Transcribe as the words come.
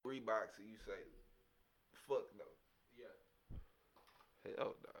Reeboks and you say, fuck no. Yeah.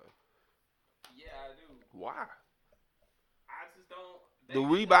 Hell no. Yeah, I do. Why? I just don't. The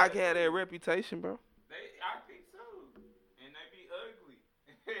Reebok had that reputation, bro. I think so. And they be ugly.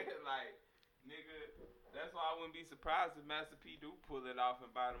 Like, nigga, that's why I wouldn't be surprised if Master P do pull it off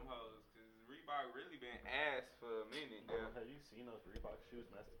and buy them hoes. Because Reebok really been ass for a minute now. Have you seen those Reebok shoes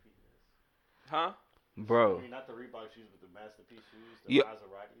Master P has? Huh? Bro. I mean, not the Reebok shoes, but the Master P shoes, the Yo,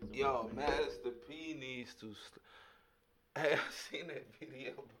 Maseratis. Yo, Master P needs to. Hey, I seen that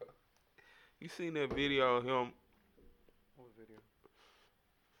video, bro. You seen that video of him? What video?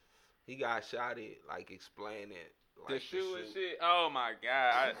 He got shot at, like, explaining like, the shoe and shit. Oh my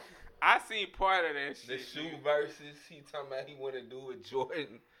god, I seen part of that shit. The shoe versus he talking about he want to do with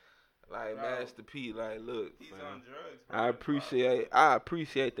Jordan. Like, bro, Master P, like, look, he's fam, on drugs. Bro. I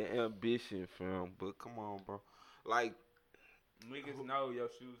appreciate the ambition, fam, but come on, bro. Like, niggas know your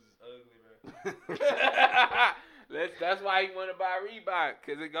shoes is ugly, bro. That's why he want to buy Reebok,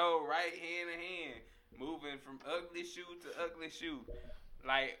 cause it go right hand in hand, moving from ugly shoe to ugly shoe.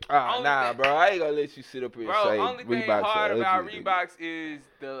 Like, nah, bro, I ain't gonna let you sit up here and say only thing Reeboks hard are about ugly, Reeboks is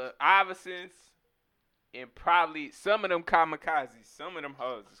the Iversons and probably some of them kamikazes. Some of them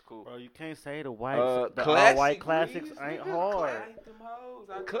hoes is cool. Bro, you can't say the white, the classic all-white classics Reeves, ain't nigga, hard. I like them hoes.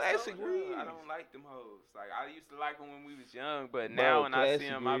 Classic Reeves. I don't like them hoes. Like, I used to like them when we was young, but now when I see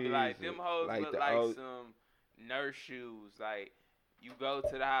them, I be like, them hoes look like some nurse shoes. Like, you go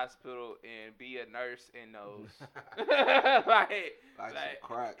to the hospital and be a nurse in those. like some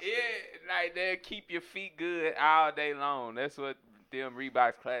cracks. Yeah, like they'll keep your feet good all day long. That's what them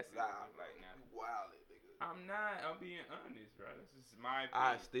Reeboks classics look like now. You wildin', nigga. I'm not. I'm being honest, bro. This is my opinion.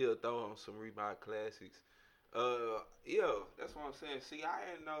 I still throw on some Reebok classics. Yeah, that's what I'm saying. See, I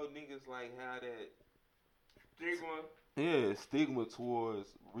didn't know niggas like how that stigma. Yeah, stigma towards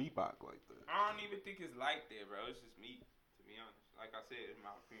Reebok like that. I don't even think it's like that, bro. It's just me, to be honest. Like I said, it's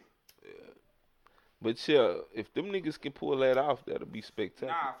my opinion. Yeah. But yeah, if them niggas can pull that off, that'll be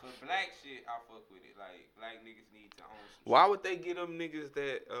spectacular. Nah, for black shit, I fuck with it. Like, black niggas need to own some Why shit. would they get them niggas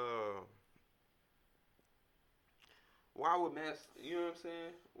that, why would you know what I'm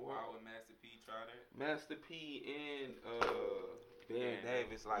saying? Why would Master P try that? Master P and, Ben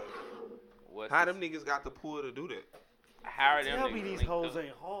Davis, like, How them niggas got the pull to do that? How are them Tell niggas me these linked hoes up?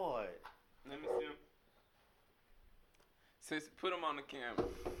 ain't hard. Let me see them. Sis, put them on the camera.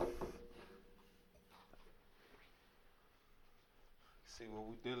 See what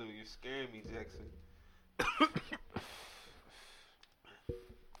we dealing with. You're scaring me, Jackson.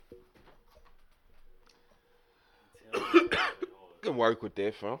 Can work with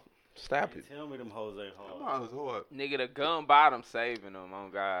that, fam. Stop it. Tell me them hoes ain't hard. Come on, it's hard. Nigga, the gun bottom saving them, on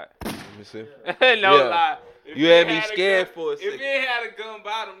God. Let me see. No Yeah. lie. If You it had me a scared gun, for a If second. it had a gun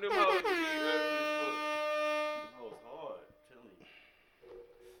bottom, them hoes would be ugly Them hoes hard. Tell me. as fuck.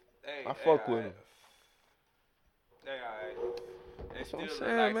 Hey, I fuck with alright. him. They alright. They That's still what I'm look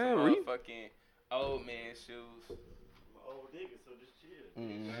saying, like man. some motherfucking old man shoes. I'm an old nigga, so just chill.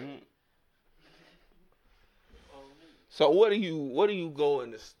 Mm-hmm. Old nigga. So what do you go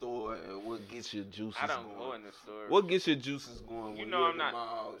in the store and what gets your juices I don't going? go in the store. What gets your juices going? You when know you're I'm in the not.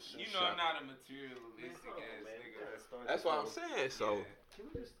 mall, You shoe know I'm shopping? not a materialistic ass Man, nigga. gotta start That's this what I'm hoe. saying. So Can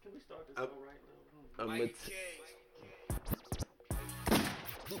we start this hoe right now?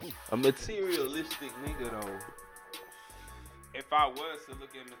 a materialistic nigga though. If I was to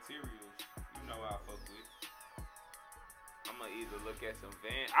look at materials, you know I fuck with. I'ma either look at some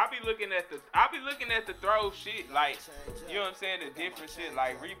Van. I be looking at the throw shit, like, you know what I'm saying, the different shit.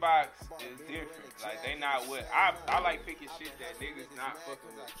 Like, Reeboks is different. Like, they not what I like picking shit that niggas not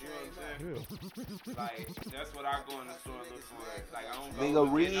fucking with. You know what I'm saying? Like, that's what I go in the store and look for. Like, I don't go Nigga look at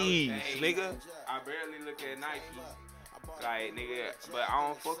no Reeves, Shades. nigga. I barely look at Nike. Like, nigga, but I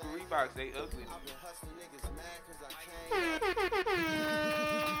don't fuck with Reeboks. They ugly.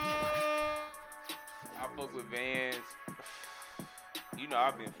 I fuck with Vans. You know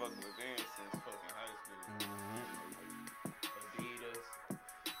I've been fucking with Vans since fucking high school. Adidas.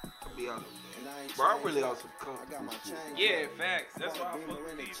 I'll be honest, man. Bro, I really got some comfortable shit. Yeah, facts. That's why I fuck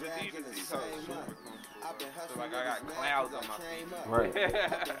with these Adidas. These hoes super comfortable. So like I got clouds on my feet. Right. But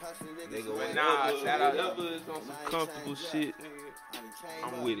Nigga, nah, shout out whatever is on some comfortable shit,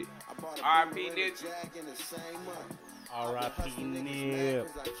 I'm with it. R.I.P. Nipsey. R.I.P. Nip.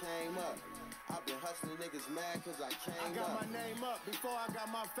 I've been hustling niggas mad cause I came I got up. my name up before I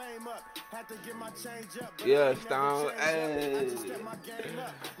got my fame up. Had to get my change up. But Yeah, I ain't never Stone. changed up. I just Hey. stepped my game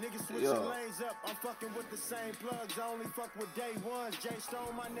up. Niggas switching Yeah. lanes up. I'm fucking with the same plugs. I only fuck with day ones. Jay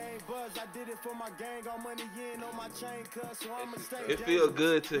Stone, my name Buzz. I did it for my gang. Got money in on my chain, cuz. So I'ma stay It feel dangerous.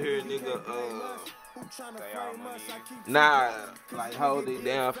 good to hear You nigga, can't blame us. Who tryna Say all frame money us? I in. keep nah, Cause like the hold nigga it get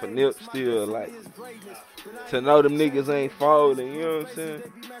down for famous. Nip My still, destiny like is greatness. But I to ain't know them never niggas changed. ain't Niggas folding, blue you know what I'm faces, saying?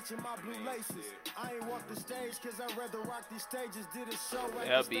 They be matching my blue laces. I ain't walk the stage cause I'd rather rock these stages. Did a show at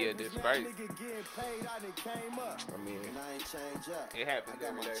That'll the be a Staples. Now disgrace. nigga getting paid, I done came up. I mean, And I ain't change up. It happens I got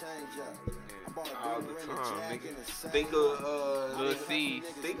every my day. change up. I bought a all the Beamer and a time, Jag nigga. and a same Think up. of Lil C's.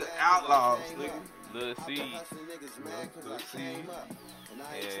 think of Outlaws, nigga. Lil I've C. been hustling niggas mad cause Lil I C. came up. And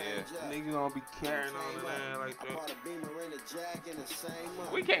I ain't Yeah, change up. Niggas gonna be carrying on the line like I that. bought a Beamer and a Jag and the same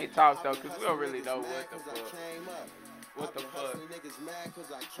up. We can't talk though, I've been cause we don't really hustling know niggas what the mad 'cause I fuck. came up. What I've the been fuck? hustling niggas mad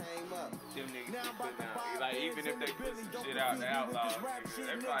cause I came up. Them niggas Now been I'm putting about to out. buy Like even Benz if in they the put Bentley, some don't shit out, the confuse me with Outlaws, this rap nigga, shit,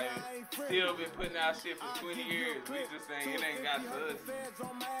 they nigga, probably I ain't friendly. still been putting out shit for I'll 20 give you a years. We clip. just saying it ain't got to 250 us. feds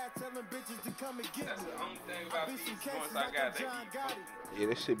on my ass telling bitches to come and get That's me. the only thing I about beat these some joints cases I like got. a They John keep Gotti. fucking. Yeah,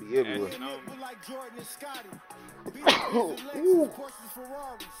 that shit be Yeah, everywhere. you know. Nipple like Jordan and Scotty. Bentley, Lexus, Porsches,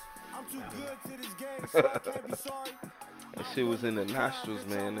 Ferraris. I'm too good to this game, so I can't be sorry. That shit was in the nostrils,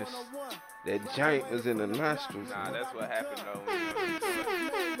 man. That giant was in the nostrils. Nah, Man. that's what happened though.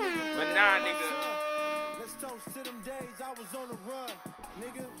 But nah, nigga. Let's toast to them days I was on the run,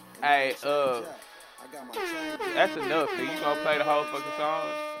 nigga. Hey, I got my change up. that's enough. Nigga. You gonna play the whole fucking song?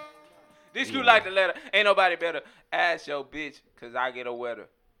 This you Yeah. like the letter. Ain't nobody better. Ask your bitch, cause I get a wetter.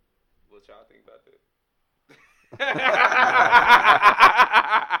 What y'all think about that?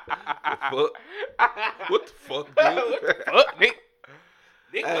 What the fuck, dude? What the fuck, nigga?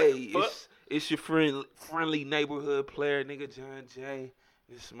 Nigga, Hey, what the fuck? it's your friendly neighborhood player, nigga John Jay.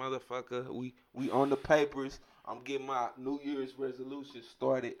 This motherfucker, we on the papers. I'm getting my New Year's resolution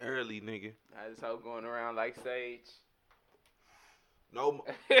started early, nigga. I just hope going around like Sage. No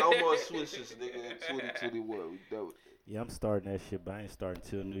more switches, nigga. In 2021, we done with it. Yeah, I'm starting that shit, but I ain't starting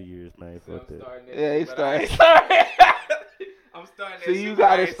till New Year's, man. So Fuck I'm that. starting that Yeah, he shit, but I ain't started. starting. I'm starting that See, shit, you but I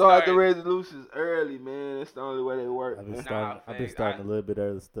gotta ain't start the starting. resolutions early, man. That's the only way they work. I've been man. starting. I've been thanks. starting a little bit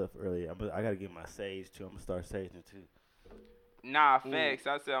other stuff earlier. I gotta get my sage too. I'm gonna start saging too. Nah, facts.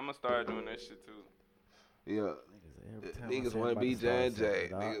 I said I'm gonna start doing that shit too. Yeah. Niggas wanna be John Jay.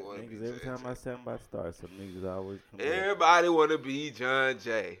 Niggas wanna be Niggas every John time I say I'm about to start, some niggas always come back. Everybody wanna be John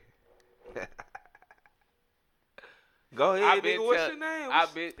Jay. Go ahead, nigga. What's your name? I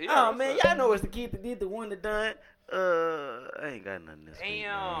bet. Oh man, y'all know it's the kid that did the one that done. I ain't got nothing this week,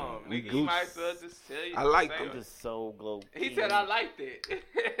 Damn, man. We nigga, you goose. might as well just tell you. I like say them. I'm it. just so glow. He said I liked it.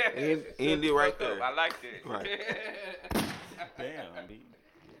 End Shut it the right fuck up. there. I liked it. Right. Damn, B.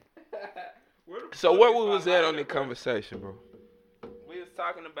 Where the So fuck where is we my was at on lighter, the bro? conversation, bro? We was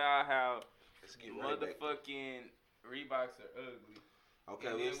talking about how Let's get right back. motherfucking Reeboks are ugly. Okay,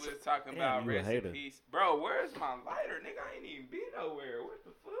 And then let's we was talking Damn, about you a rest in hater. peace. Bro, where's my lighter? Nigga, I ain't even been nowhere. What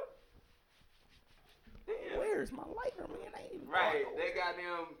the fuck? Damn. Where's my lighter, man? I ain't Right, that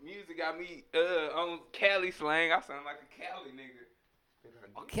goddamn music got me on Cali slang. I sound like a Cali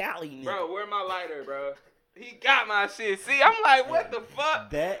nigga. Cali nigga. Bro, where my lighter, bro? He got my shit. See, I'm like, what the fuck?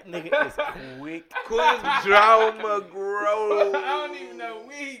 That nigga is quick. Quick drama, grow. I don't even know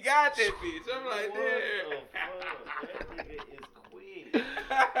when he got that bitch. I'm like, What damn. the fuck? That nigga is quick.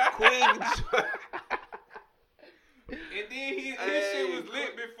 Quick. And then his shit was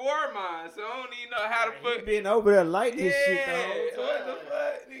lit before mine, so I don't even know how the He fuck. been over there like this shit the Yeah, whole what time. the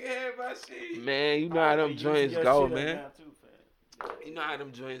fuck? Nigga had my shit. Man, you know how them You joints your go, shit up man. now too, fam. You know how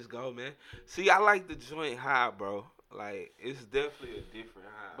them joints go, man. See, I like the joint high, bro. Like, it's definitely a different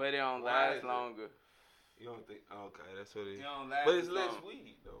high. But it don't Why last is it? longer. You don't think? Okay, that's what it It is. don't last But it's as less long.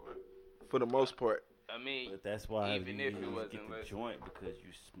 weed, though, right? For the most part. I mean, But that's why Even you if it need to wasn't get the less. joint because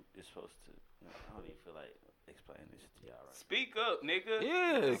you're supposed to. I don't even feel like explaining this to y'all right. speak up, nigga.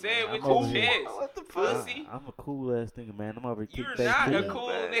 Yeah. Say it with I'm your over here. chest. What the fuck? Pussy. I'm a cool ass nigga, man. I'm over here You're kick back not a cooling. cool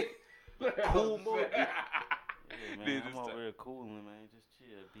man. nigga. Cool mother- Yeah, man, Business I'm over time. here cooling, man. Just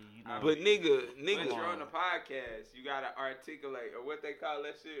chill, B. You know. But nigga, But you're on the podcast. You gotta articulate, or what they call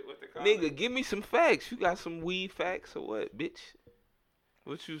that shit. What they call nigga, it? give me some facts. You got some weed facts or what, bitch?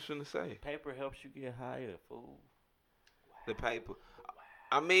 What you finna say? Paper helps you get higher, fool. The paper.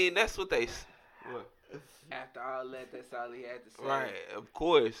 I mean, that's what they. What? After all that, that's all he had to say. Right, of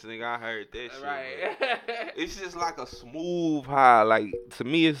course, nigga. I heard that shit. Right. but It's just like a smooth high. Like to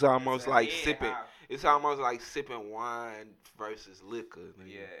me, it's almost It's a like head sipping. high. It's almost like sipping wine versus liquor. Nigga.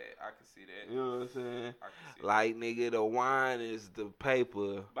 Yeah, I can see that. You know what I'm saying? I can see Like, nigga, the wine is the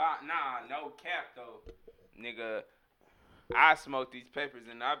paper. But nah, no cap though, nigga. I smoke these papers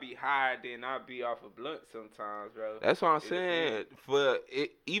and I be higher than I be off a blunt sometimes, bro. That's what I'm It saying. depends. For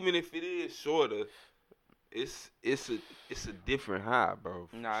it, even if it is shorter, it's a different high, bro.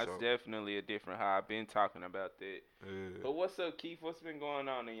 Nah, it's So, definitely a different high. I've been talking about that. yeah. But what's up, Keith? What's been going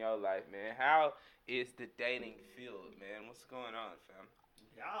on in your life, man? How is the dating field, man? What's going on, fam?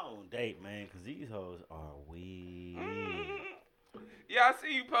 Y'all don't date, man, because these hoes are weak. Yeah, I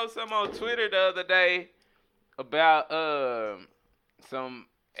see you post something on Twitter the other day about some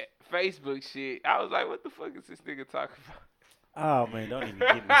Facebook shit. I was like, what the fuck is this nigga talking about? Oh, man, don't even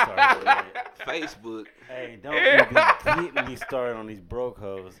get me started on that. Facebook. Hey, don't even get me started on these broke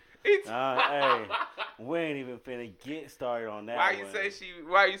hoes. It's- Hey, we ain't even finna get started on that Why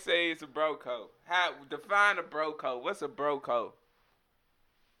one. you say it's a bro code? How define a bro code? What's a bro code?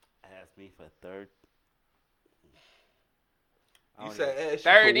 Ask me for third. You said ask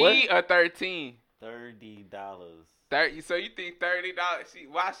you for 30 what? or 13? $30 30. So you think $30?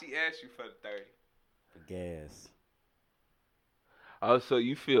 Why she asked you for the 30? for gas. Oh, so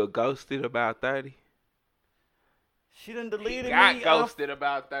you feel ghosted about 30? She done He deleted got me. ghosted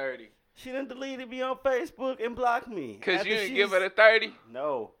about 30. She done deleted me on Facebook and blocked me. Cause After you didn't she give was- her the 30.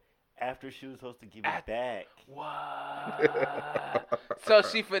 No, after she was supposed to give it back. What? So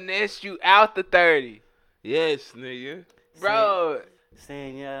she finessed you out the 30, Yes, nigga. bro.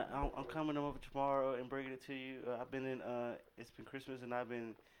 Saying, yeah, I'm coming over tomorrow and bringing it to you. I've been in, it's been Christmas and I've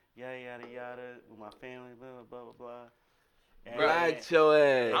been yada yada yada with my family, blah blah blah blah blah. And, Black your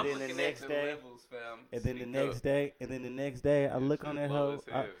ass. I'm then the looking next at the day- levels, fam. and then the Speak next up. day, I look on that Low hoe.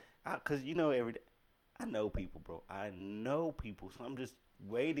 as hell. Cause you know every day, I know people, bro. I know people, so I'm just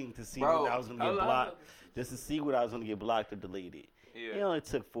waiting to see Bro, when I was gonna get hello? blocked, just to see what I was gonna get blocked or deleted. Yeah. It only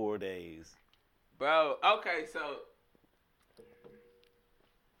took 4 days. Bro, okay, so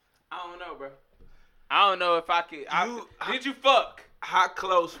I don't know, bro. I don't know if I could. Did you fuck? How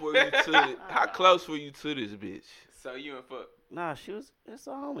close were you to How close were you to this bitch? So you and fuck. Nah, it's a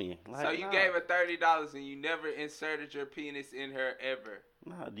homie. Like, So you nah. gave her $30 and you never inserted your penis in her ever.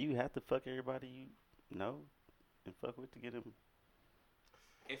 Nah, do you have to fuck everybody you know and fuck with to get them?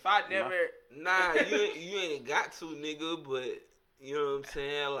 If I never, Nah, you ain't got to, nigga. But you know what I'm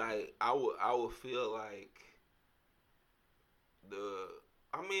saying? Like I would feel like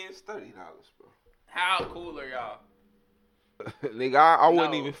it's $30, bro. how cool are y'all? Nigga, I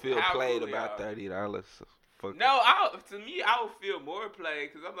wouldn't No, even feel how played cool about y'all? $30. Fuck. No, to me, I would feel more played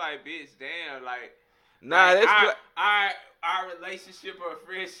because I'm like, bitch, damn, like. Nah, like, that's our relationship or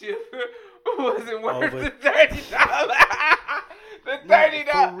friendship wasn't worth Over- the $30. The $30.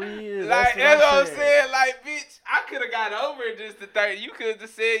 For real, Like, that's that's what I'm said. saying. Like, bitch, I could have got over it just the 30. You could have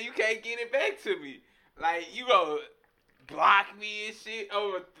just said you can't get it back to me. Like, you gonna block me and shit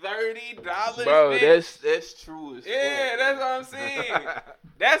over $30, bro. bitch. That's true as Yeah, fuck. that's what I'm saying.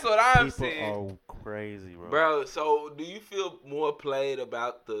 That's what I'm People saying. are crazy, bro. Bro, so do you feel more played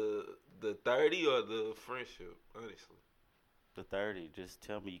about the 30 or the friendship, honestly? The 30. Just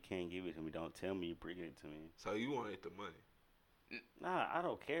tell me you can't give it to me. Don't tell me you're bringing it to me. So you wanted the money. Nah, I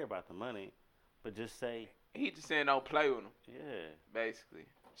don't care about the money, but just say, He just saying don't play with him, yeah. basically.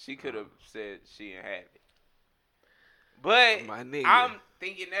 She could have said she didn't have it. But My nigga. I'm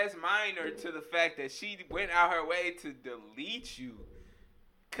thinking that's minor to the fact that she went out her way to delete you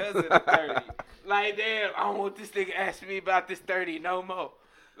because of the 30. Like, damn, I don't want this nigga asking me about this 30 no more.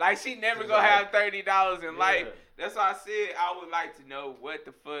 Like, she never gonna have $30 in life. That's why I said I would like to know what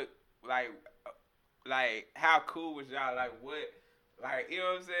the fuck, like how cool was y'all? Like, what? Like, you know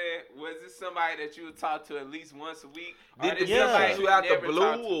what I'm saying? Was this somebody that you would talk to at least once a week? Or Did this the somebody bitch you you out the never blue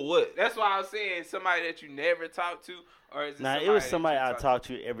talked to? or what? That's why I was saying somebody that you never talked to, or is it Nah, somebody it was that somebody you I talked talk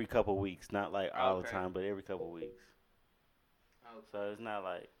to every couple weeks. Not like all the Okay. time, but every couple weeks. Okay. So it's not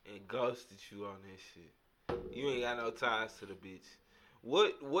like, And ghosted you on that shit. You ain't got no ties to the bitch.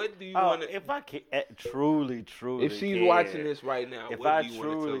 What do you want to? if I truly If she's cared, watching this right now, if what I do you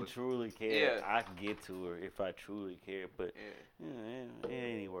want to tell her? truly care, Yeah. I can get to her if I truly care. But Yeah. it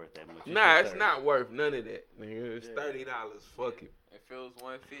ain't worth that much. Nah, just it's 30. not worth none of that, nigga. It's Yeah. $30. Fuck it. If it was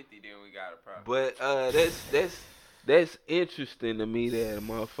 150, then we got a problem. But that's interesting to me that a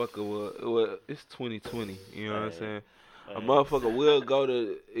motherfucker will it's 2020. You know what I'm Right. saying? A Like, motherfucker will go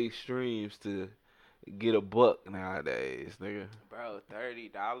to extremes to get a buck nowadays, nigga. Bro,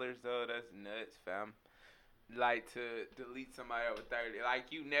 $30 though, that's nuts, fam. Like, to delete somebody over 30,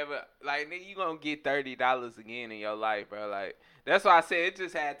 like, you never, like, nigga, you gonna get $30 again in your life, bro. Like, that's why I said it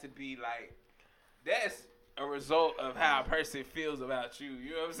just had to be like that's a result of how a person feels about you.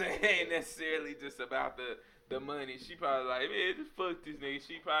 You know what I'm saying? It ain't necessarily just about the money. She probably like, man, just fuck this nigga.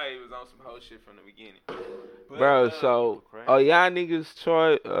 She probably was on some whole shit from the beginning. But, Bro, so crazy. y'all niggas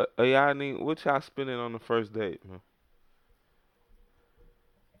Troy, y'all niggas, what y'all spending on the first date, man?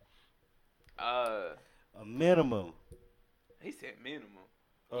 A minimum. He said minimum.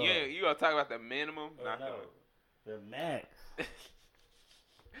 Uh, Yeah, you gonna talk about the minimum? Not no, the max.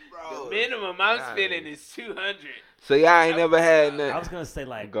 the minimum I'm Nah, spending is 200. So y'all ain't never had I nothing. was gonna say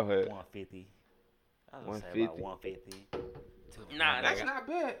like Go ahead. 150. I was gonna say about 150. Nah, That's not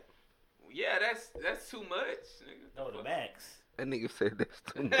bad. Yeah, that's too much, nigga. No, the max. That nigga said that's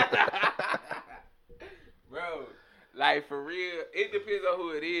too much. Bro, like for real, it depends on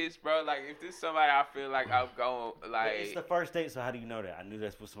who it is, bro. Like if this somebody I feel like I'm going, But like it's the first date, so how do you know that? I knew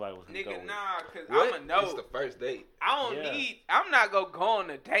that's what somebody was gonna go nigga, with. nah, cause What? I'ma know. It's the first date. I don't Yeah. need. I'm not gonna go on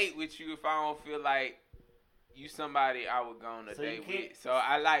a date with you if I don't feel like you somebody I would go on a So you date can't- with. So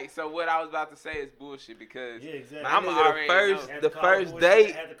I like. So what I was about to say is bullshit because Yeah, exactly. I'm Nigga, already first- know. Had the to call first bullshit-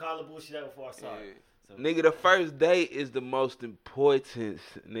 date- I had to call the bullshit out before I saw Yeah. it. So, Nigga, the first date is the most important,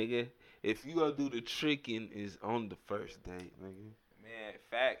 nigga. If you gonna do the tricking, is on the first date, nigga. Man,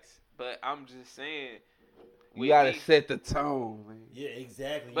 facts. But I'm just saying. You with gotta me- set the tone, man. yeah,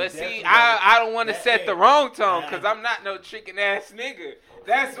 exactly. But You see, definitely I don't want to that- set hey, the wrong tone I- because I'm not no tricking ass nigga.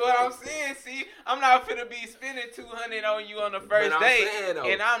 That's what I'm saying. See, I'm not finna be spending 200 on you on the first I'm date, saying, though,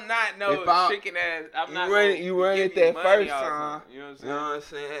 and I'm not no if I- tricking ass. I'm You not. run gonna it, you run give it you that money first all the time. You know what I'm You saying? know what I'm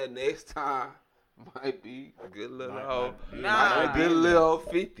saying? Next time might be a good little hoe. yeah, Nah. Might be a little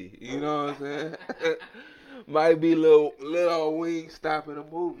 50. You know what I'm saying? Might be little wing stop in a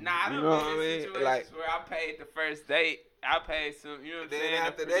movie. Nah, I you done know what been I in mean? situations Like, where I paid the first date. I paid some. You know what I'm then saying?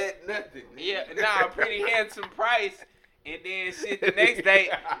 after that, nothing. Yeah, nah, a pretty handsome price. And then shit, the next day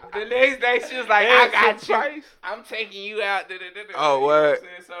she was like, I got you. Price? I'm taking you out. Da, da, da, da, Oh, you know word. what I'm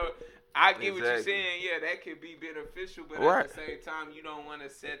saying? So I get what you're Exactly. saying. Yeah, that could be beneficial, but Right. at the same time, you don't want to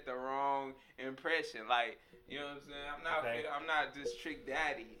set the wrong impression. Like, you know what I'm saying? I'm not just trick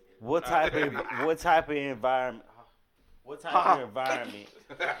daddy. What Nah, type of baby. what type of environment? What type of environment?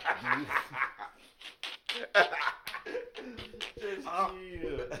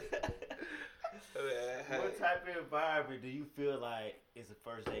 What type of environment do you feel like is a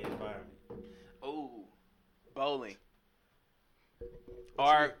first date environment? Ooh, bowling.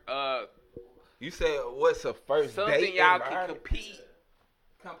 Or You said what's a first something date y'all can environment?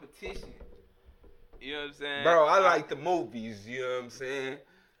 competition. You know what I'm saying? Bro, I like the movies. You know what I'm saying?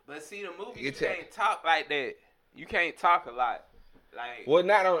 But see, the movies, you Get your- can't talk like that. You can't talk a lot. Like, Well,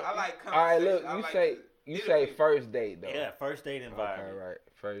 not on. I like All right, look. conversation. I You like say to- you it'll say be- first date though. Yeah, first date Okay, environment. right.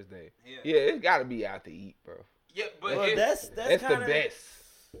 First date. Yeah. Yeah, it's got to be out to eat, bro. Yeah, but Well, if, that's That's kind the of best.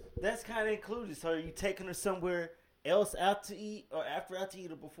 That's kind of included. So are you taking her somewhere else out to eat, or after out to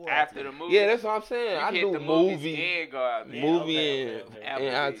eat, or before? after out the to eat? movie, Yeah, that's what I'm saying. you I hit do the movies movie, and go out there. Yeah, movie okay, and, okay.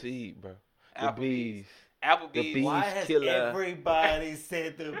 and out Applebee's. to eat, bro. The Applebee's. bees. Applebee's. The bees. Why has killer. everybody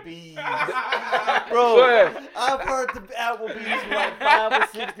said the bees? Swear. Bro, I've heard the Applebee's from like 5 or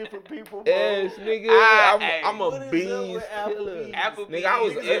 6 different people, bro. Yes, nigga. Hey, I'm what a is up bees with killer. Applebee's? Applebee's Nigga, I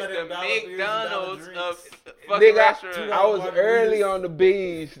was is at- the Dollar beers and dollar McDonald's drinks. of fucking Nigga, restaurants. I was $2 early margaritas. on the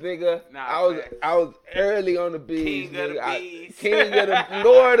bees, nigga. Nah, I was early on the bees, King of the nigga. bees. King of the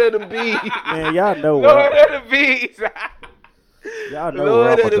Lord of the bees. Man, y'all know Lord of the Bees. Y'all know Lord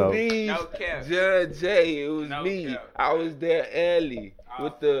where of I'ma the go. bees. No cap. John Jay, it was No me. cap. I was there early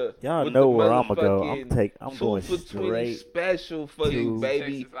with the. Y'all with know the where I'ma go. motherfucking I'm 2 going for 20 straight special for you, to-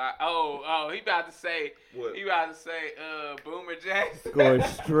 baby. Texas, like, oh, he about to say, What? Boomer Jackson. going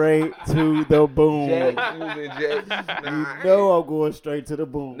straight to the boom. Jack, you was in Jack. You Nah, I know I'm going straight to the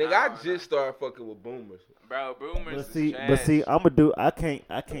boom. Nigga, I just started fucking with boomers. Bro, Boomers But is see, trash. I'm gonna do. I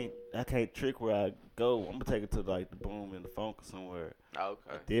can't trick where I go. I'm gonna take it to like the boom in the funk or somewhere.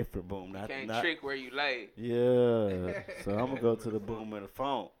 Okay. Different boom, not Can't not. trick where you lay. Yeah. So I'm gonna go to the boom in the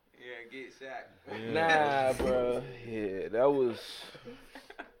funk. Yeah, get shot. Yeah. Nah, bro. Yeah, that was.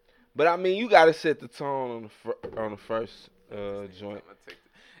 But I mean, you gotta set the tone on the first joint.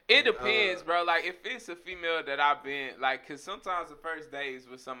 It depends, bro. Like, if it's a female that I've been, like, because sometimes the first date is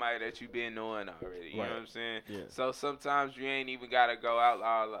with somebody that you've been knowing already. You know Right. what I'm saying? Yeah. So sometimes you ain't even got to go out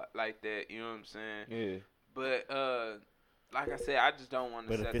all like that. You know what I'm saying? Yeah. But, like I said, I just don't want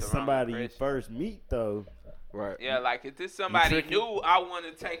to But set if the it's wrong somebody you impression. first meet though, Right. Yeah, like if it's somebody tricky? new, I want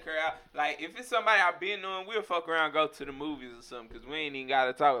to take her out. Like if it's somebody I've been knowing, we'll fuck around, and go to the movies or something, cause we ain't even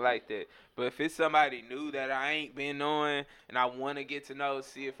gotta talk like that. But if it's somebody new that I ain't been knowing and I want to get to know,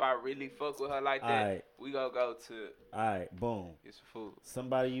 see if I really fuck with her like that, Alright. we gonna go to All right, boom. get some food.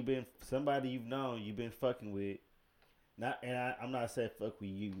 Somebody you've known, you've been fucking with. I'm not saying fuck with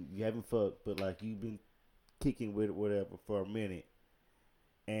you. You haven't fucked, but like you've been kicking with it, whatever, for a minute,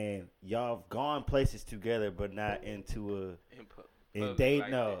 and y'all have gone places together, but not into in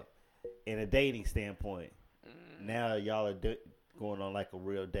a dating standpoint. Mm, Now y'all are going on like a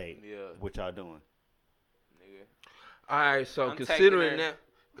real date. yeah, What y'all doing? nigga. All right, so I'm considering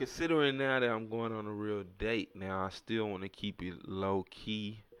taking now that I'm going on a real date, now I still want to keep it low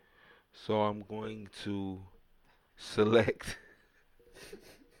key, so I'm going to select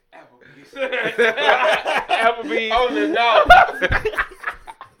Applebee's on the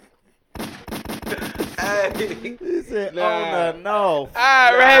Hey, He said, Nah. "Oh no!"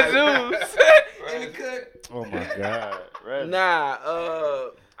 Razzoos. In the cut. Oh my god! Right. nah,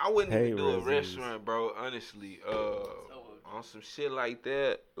 I wouldn't Hey, even do a Roses. restaurant, bro. Honestly, on some shit like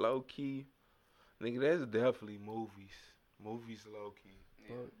that, low key, nigga, that's definitely movies. Movies, low key.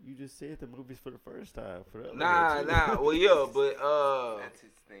 Well, you just said the movies for the first time. For the other Nah. one, too. Well, yeah, but That's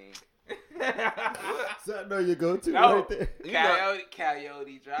his thing. So I know you go to No. right there. you know,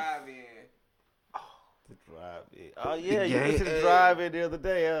 Coyote Drive-In. To drive in. Oh yeah, you gang- went to the hey. drive-in the other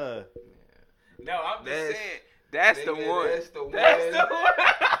day, huh? No, I'm just That's- saying. That's the nigga, one. that's the That's one. the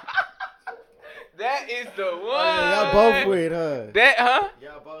one. That is the one. Oh, yeah, y'all both went, huh? That, huh?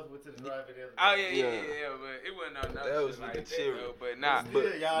 Y'all both went to the drive-in the other day. Oh yeah, Yeah. but it wasn't no That shit was with like the that, cherry. though, But nah, But-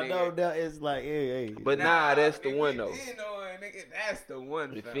 Yeah, y'all nigga. know that it's like, hey. But nah, that's the if one you though. did know it, nigga, that's the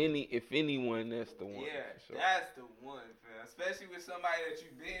one. If fam. anyone, that's the one. Yeah, for sure. that's the one, fam. Especially with somebody that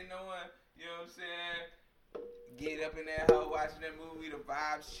you've been knowing. You know what I'm saying? Get up in that hoe, watching that movie, the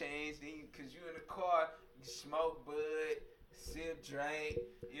vibes change. Then, cause you in the car, you smoke bud, sip, drink.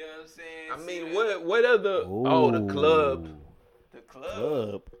 You know what I'm saying? I See mean, the- what other? Oh, the club. The club.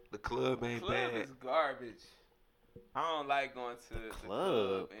 Club. The club ain't Club bad. is garbage. I don't like going to the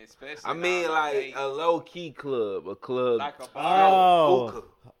club, and especially. I mean, on a like date. a low key club, a club. Like a bar. Oh, hookah.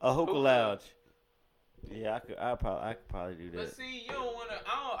 a hookah Hookah. lounge. Yeah, I could probably do But that. see, you don't wanna.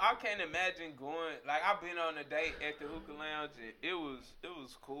 I can't imagine going. Like I've been on a date at the hookah lounge, and it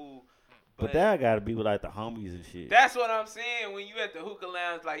was cool. But that gotta be with like the homies and shit. That's what I'm saying. When you at the hookah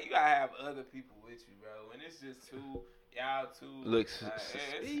lounge, like you gotta have other people with you, bro. And it's just y'all two. Looks.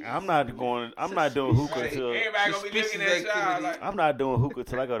 like, I'm not doing hookah Right. till Everybody gonna be looking at Suspicious y'all activity. like. I'm not doing hookah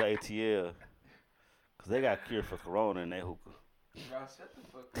till I go to ATL. Cause they got cure for corona and they hookah. Bro, shut the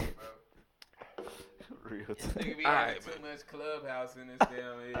fuck up, bro. Real This time. nigga be All having right, too much clubhouse in this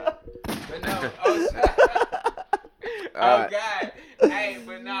damn head. But no, oh Alright. God. Hey,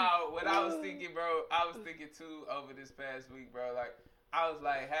 but no, what I was thinking, bro, I was thinking too over this past week, bro. Like, I was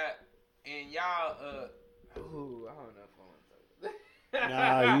like, and y'all, ooh, I don't know if I want to.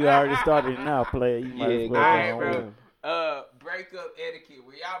 Nah, you already started now, player. You might Yeah, as go well. Alright, go bro. on. Breakup etiquette.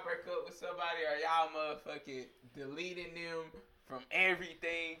 When y'all break up with somebody, are y'all motherfucking deleting them from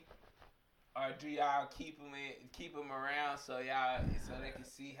everything, or do y'all keep them around so they can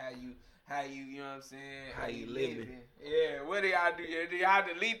see how you you know what I'm saying? How you living. Yeah. What do y'all do? Do y'all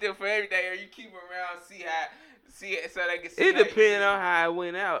delete them for everything, or you keep them around see it so they can see? It how you depends on living? how it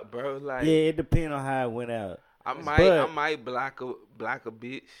went out, bro. Like, Yeah, it depends on how it went out. I But- might block a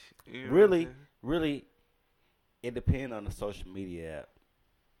bitch. You know Really, what I'm really, it depends on the social media app.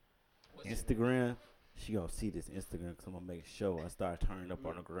 Instagram, she gonna see this Instagram because I'm gonna make sure I start turning up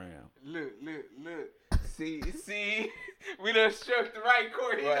on the gram. Look. See, we done struck the right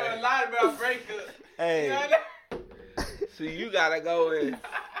chord. You know Right. a lot about breakup. Hey, You know that? saying? So you gotta go and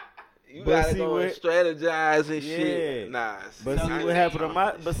you But gotta see go and what- strategize and Yeah. shit. Nah, but So see I what happened mean- on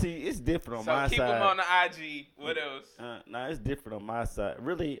my. But see, it's different on So my keep them side. on the IG. What else? Nah, it's different on my side.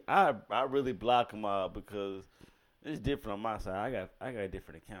 Really, I really block them out because it's different on my side. I got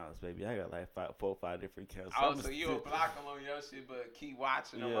different accounts, baby. I got like 4 or 5 different accounts. Oh, I'ma so you'll sit- block them on your shit, but keep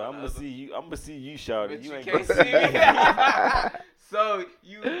watching them. Yeah, on I'm the gonna other. see you. I'm gonna see you, shawty. But You you ain't can't gonna see me. So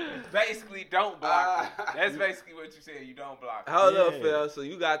you basically don't block them. Ah. That's basically what you said. You don't block them. Hold up, Yeah. Phil. So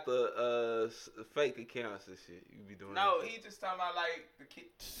you got the fake accounts and shit. You be doing No, that. he just talking about like the kid.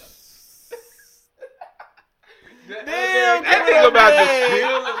 Damn, That nigga about to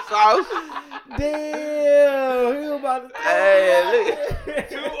spill the sauce. Damn, he about to. Hey,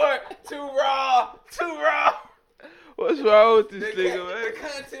 Too raw. What's wrong with The this nigga, man?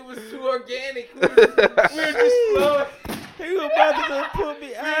 content was too organic. We were just flowing. He was about to put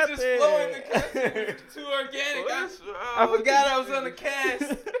me out just flowing the there. cast. Too organic. What's I wrong forgot with I was you on the niggas?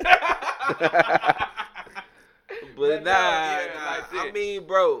 cast. But no, nah, yeah, nah. like I that. mean,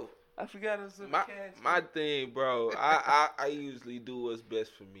 bro, I forgot I was on the my cast. my thing, bro. I usually do what's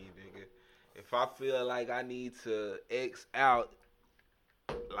best for me, nigga. If I feel like I need to X out,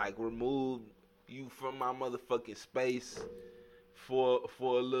 like remove you from my motherfucking space for a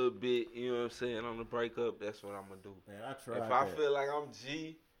little bit, you know what I'm saying, on the breakup, that's what I'm gonna do. Man, I tried If I that. feel like I'm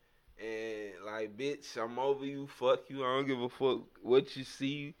G and like, bitch, I'm over you, fuck you, I don't give a fuck what you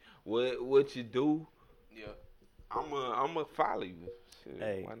see, what you do, Yeah. I'ma follow you. Shit,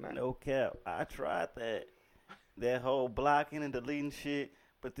 Hey, why not? no cap. I tried that whole blocking and deleting shit.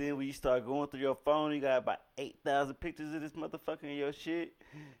 But then when you start going through your phone, you got about 8,000 pictures of this motherfucker in your shit.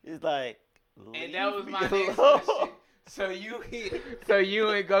 It's like, And that was leave my me next alone. question. So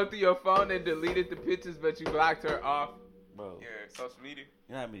you ain't go through your phone and deleted the pictures, but you blocked her off Bro, your social media.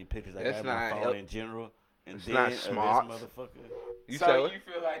 you know how many pictures I That's got on my not phone help- in general? And it's then not of this smart. motherfucker. You So say what? you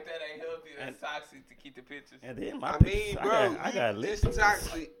feel like that ain't healthy? That's toxic to keep the pictures. And then my I pictures, mean, I bro, got lit it's pictures.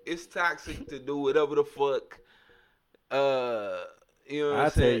 toxic. It's toxic to do whatever the fuck. You know what I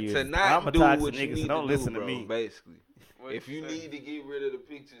I'm tell saying? you, To I'm not a do toxic what you nigga, so need don't to listen do, to bro. me. Basically, What if you say? need to get rid of the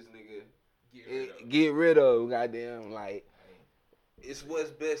pictures, nigga, Get rid of it. get rid of them, goddamn. Like, it's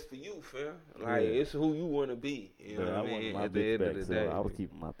what's best for you, fam. Like, Yeah. it's who you want to be. You know But what I wanted mean? my At the bitch end of back, the so day, I was nigga.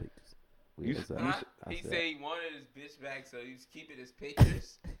 keeping my pictures. You That's s- all. you Huh? s- I He said- said he wanted his bitch back, so he's keeping his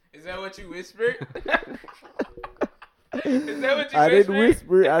pictures. Is that what you whispered? Is that what you I didn't whispered?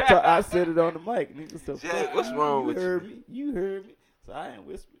 whisper. I said it on the mic, nigga. So Jay, fuck what's you. wrong You with you? heard me. You heard me. So I ain't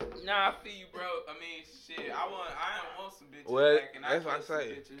whispering. Nah, I feel you, bro. I mean, shit. I don't want some bitches Well, back, and that's what I trust some say.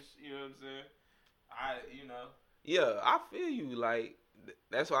 bitches. You know what I'm saying? Yeah, I feel you. Like,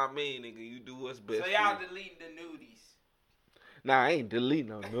 that's what I mean, nigga. You do what's best. So for y'all you. deleting the nudies. Nah, I ain't deleting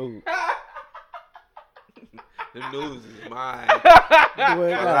no nude. The news is mine. Boy, got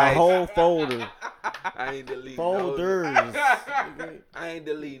Like- a whole folder. I ain't deleting Folders. no. Nigga. I ain't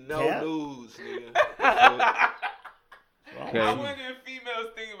deleting no Cap? news, nigga. I Okay. wonder if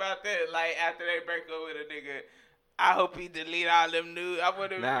females think about that. Like after they break up with a nigga, I hope he delete all them nudes. I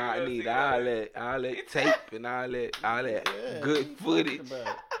wonder if Nah, I females need think about all that. that tape and all that Yeah, good what you talking footage.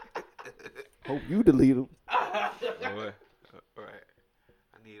 about? Hope you delete them. Alright.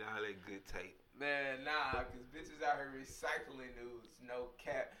 I need all that good tape. Man, nah, cause bitches out here recycling nudes, no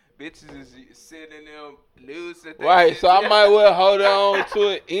cap. Bitches is sending them nudes that they Right, sent so I you. might well hold on to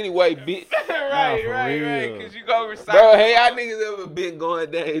it anyway, bitch. right, for right, real. cause you go recycle. Bro, hey, y'all niggas ever been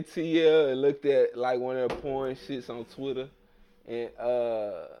going down TL and looked at like one of the porn shits on Twitter and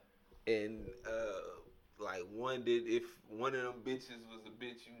like wondered if one of them bitches was a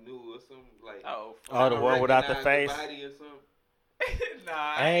bitch you knew or something like Oh, fuck. Oh, the one without the recognized face? body or something? Nah,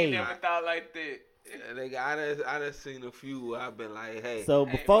 I Hey. ain't never thought like that. Yeah, nigga, I done seen a few where I've been like, hey, So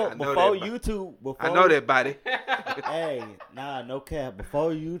Hey, before I know before that, bro. YouTube, before I know that body. Hey, nah, no cap.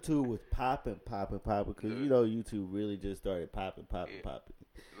 Before YouTube was popping, because you know YouTube really just started popping. Yeah.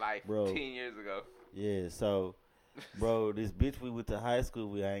 Like Bro. 10 years ago. Yeah, so, bro, this bitch we went to high school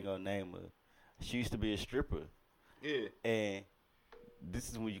with, I ain't gonna name her. She used to be a stripper, Yeah. and this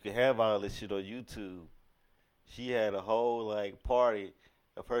is when you can have all this shit on YouTube. She had a whole like party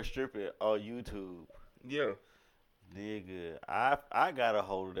of her stripping on YouTube. Yeah. Nigga, I got a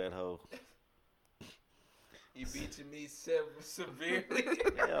hold of that hoe. You beating me severely.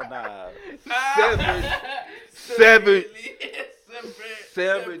 Hell nah. Severed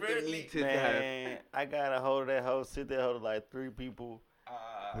Severed the meat to death. Man, I got a hold of that hoe. Sit there, hold of like 3 people.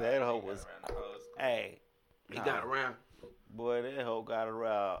 That hoe was. Hey, He got around. boy, that hoe got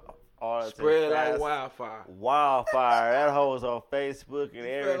around. All the Spread like fast- wildfire. Wildfire. That hoe was on Facebook and Did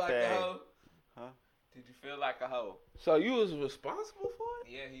you feel like a everything. hoe? Huh? Did you feel like a hoe? So you was responsible for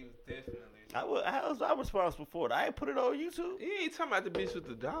it? Yeah, he was definitely. I was responsible for it. I ain't put it on YouTube. You ain't talking about the bitch with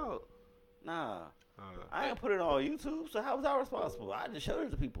the dog. Nah, I ain't put it on YouTube. So how was I responsible? I just showed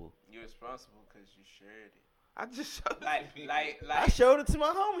it to people. You're responsible because you shared it. I just showed Like I showed it to my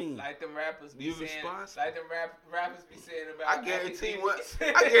homie. like them rappers be You saying. responsible? Like them rappers be saying about. I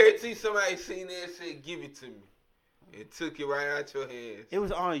guarantee somebody seen that and said, give it to me. And took it right out your hands. It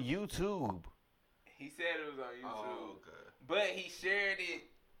was on YouTube. He said it was on YouTube, Oh, okay. but he shared it.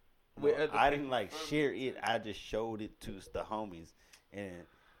 Well, with other I didn't people like from share YouTube. it. I just showed it to the homies, and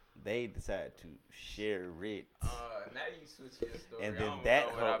they decided to share it. Now you switch your story. And I then don't that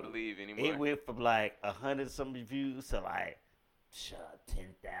know what I hoe- believe anymore. It went from like 100-some views to like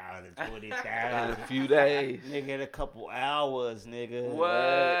 10,000, 20,000. In a few days. Nigga, in a couple hours, nigga.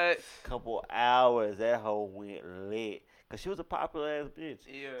 What? Couple hours, that hoe went lit. Cause she was a popular ass bitch.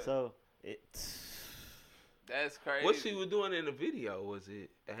 Yeah. So That's crazy. What she was doing in the video? Was it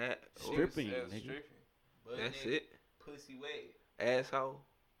Stripping, She was nigga. stripping. That's it? Pussy wet. Asshole.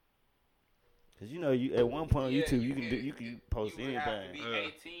 Cause you know, you at one point on Yeah, YouTube, you can post you would have to anything. be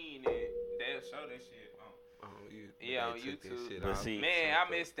 18 and they'll show that shit. Yeah, on they took that YouTube. shit But off. see- Man, I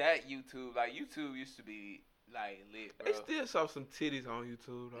miss that YouTube. Like YouTube used to be like lit, bro. They still saw some titties on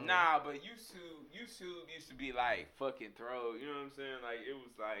YouTube. Though. Nah, but YouTube used to be like fucking throw. You know what I'm saying? Like it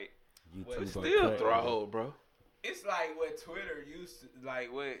was like YouTube It's gonna still cut. throw, bro. it's like what Twitter used to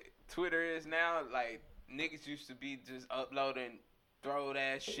like. What Twitter is now. Like niggas used to be just uploading throw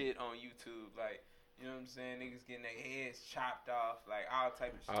that shit on YouTube. Like you know what I'm saying? Niggas getting their heads chopped off. Like all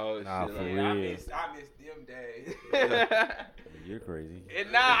type of shit. Oh Nah, shit. for like- real. I miss them days. You're crazy.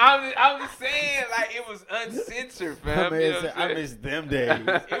 And nah, I'm just saying, like it was uncensored, fam. You know what I'm I saying? miss them days.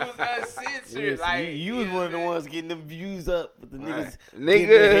 It was uncensored. Yes, like you was know one of what the I'm ones getting them views up with the niggas. Nigga, getting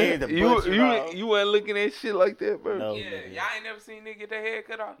their head butchered off. you weren't looking at shit like that, bro. No, saying? Yeah, nigga. y'all ain't never seen nigga get their head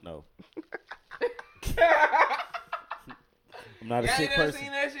cut off. No, Y'all I'm not a sick ain't never person.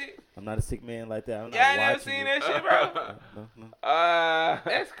 seen that shit. I'm not a sick man like that. I'm Y'all not ain't never watching seen it. that shit, bro. No.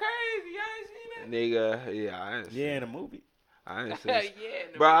 That's crazy. Y'all ain't seen that. Nigga, yeah, I ain't Yeah, in a movie. I ain't Yeah, seen.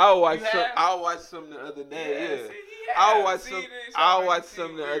 no, Bro, I watched you some. have? I watched some the other day. Yeah, see, I watched See, some. this I already watched seem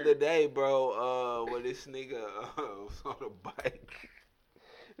some the weird. other day, bro. Where this nigga was on a bike.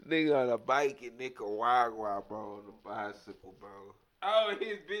 Nigga on a bike in Nicaragua, bro, on a bicycle, bro. Oh,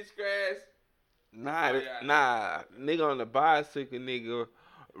 his bitch grass. Nah, Oh, yeah. nah, nigga on the bicycle, nigga,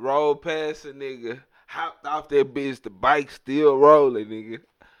 rolled past a nigga, hopped off that bitch, the bike still rolling, nigga.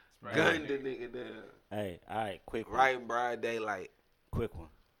 Gunned the nigga down. Hey, all right, quick one. Right in broad daylight. Quick one.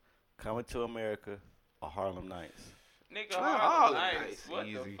 Coming to America or Harlem Nights? Nigga, Harlem Harlem Nights, Nights. What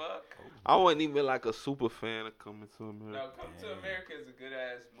easy. the fuck? I wasn't even like a super fan of Coming to America. No, Come to America is a good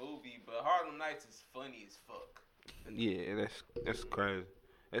ass movie, but Harlem Nights is funny as fuck. Yeah, that's crazy.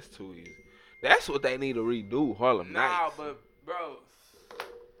 That's too easy. That's what they need to redo, Harlem Nah, Nights. but bro.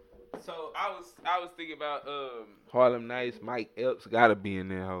 So I was thinking about Harlem Nights, Mike Epps gotta be in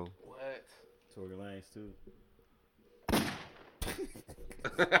there, hoe. what? Tory Lanez too.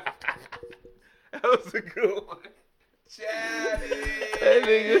 That was a good one. Chaddy. That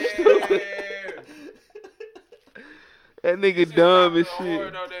nigga stupid. That nigga dumb as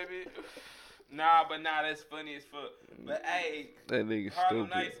shit. Nah, but that's funny as fuck. But hey, That nigga Harlem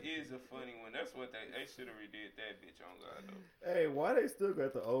stupid. Nights is a funny one. That's what they should have redid that bitch on God though. Hey, why they still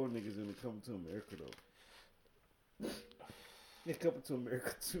got the old niggas in the Coming to America though? They Coming to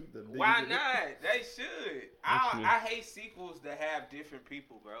America too. The niggas Why in it. not? They should. Actually- I hate sequels that have different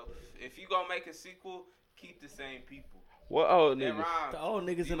people, bro. If you gonna make a sequel, keep the same people. What old That niggas? rhymes. The old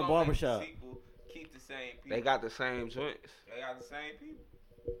If niggas you in the gonna make a barbershop. sequel, keep the same people. They got the same joints. They got the same people.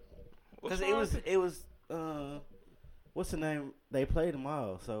 What's Cause wrong with it was what's the name? They played them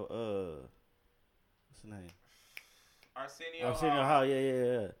all. So what's the name? Arsenio Arsenio Hall. Hall.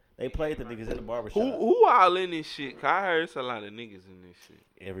 Yeah. They played the niggas in the barbershop. Who all in this shit? 'Cause I heard it's a lot of niggas in this shit.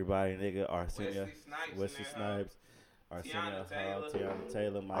 Everybody, nigga. Arsenio, Wesley Snipes. Wesley in that hoe. Snipes, Arsenio Tiana Hall, Taylor. Tiana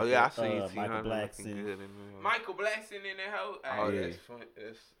Taylor, Michael, Oh yeah, I seen Michael Tiana looking Blackson. good in there. Michael Blackson in that hoe. Oh, Hey, yeah. that's fun.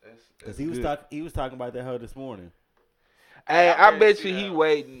 That's Cause he was talking about that hoe this morning. Hey, I I bet bet you you he that.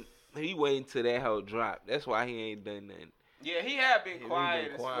 waiting. He waiting till that hoe drop. That's why he ain't done nothing. Yeah, he have been He been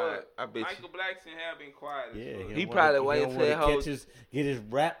quiet as quiet. fuck. I bet you. Michael Blackson have been quiet as Yeah, fuck. He don't probably wanna- waited don't till that wanna hoe- get his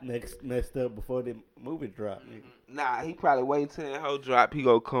rap messed up before the movie drop. Nigga. Nah, he probably waiting till that hoe drop. He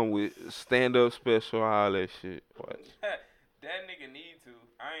gonna come with stand up special, all that shit. Watch. That nigga need to.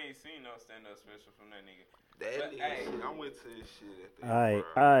 I ain't seen no stand up special from that nigga. That But, nigga hey. shit, I went to this shit at the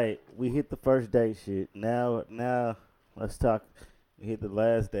All right. We hit the first date shit. Now, let's talk. We hit the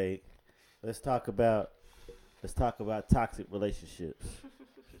last date. Let's talk about toxic relationships.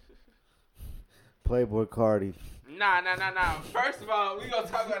 Playboy Cardi. Nah. First of all, we gonna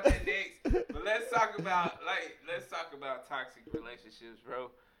talk about that next. But let's talk about toxic relationships, bro.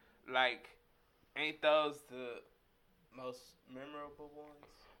 Like, ain't those the most memorable ones?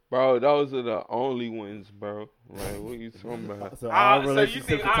 Bro, those are the only ones, bro. Like, what you talking about? So So all you relationships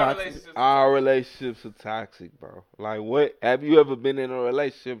think are our toxic. relationships? Our relationships are toxic, bro. Like, what? Have you ever been in a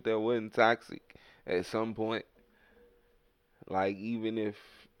relationship that wasn't toxic at some point? Like, even if,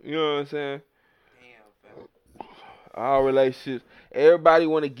 you know what I'm saying? Damn, fam. Our relationships, everybody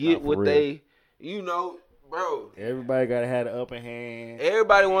want to get Nah, for what real. they, you know, bro. Everybody gotta have the upper hand.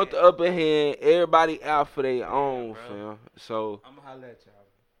 Everybody want the upper hand. Everybody out for their own, bro. fam. So, I'm gonna holler at y'all.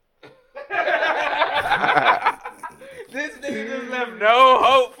 This nigga just left no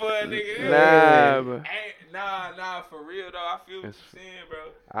hope for a nigga. nah, bro. Ain't, Nah, for real though. I feel what It's- you're saying,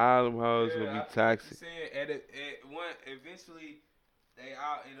 bro. All them hoes Yeah, gonna I be feel what toxic. you're saying. At one, eventually, they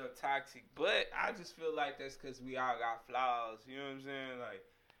all end up toxic. But I just feel like that's because we all got flaws. You know what I'm saying? Like,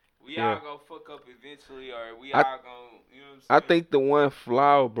 we Yeah. all gonna fuck up eventually, or we I- all gonna, you know what I'm saying? I think the one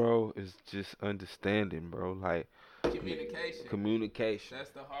flaw, bro, is just understanding, bro. Like communication. communication.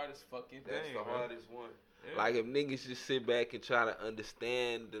 That's the hardest fucking thing. That's the bro. hardest one. Yeah. Like if niggas just sit back and try to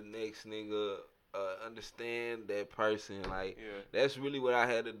understand the next nigga, understand that person, like Yeah. that's really what I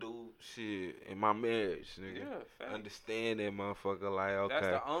had to do. Shit, in my marriage, nigga. Yeah, facts. Understand that motherfucker. Like okay, That's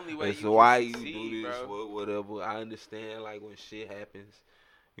the only way that's you why can you succeed, do this, bro. whatever. I understand like when shit happens.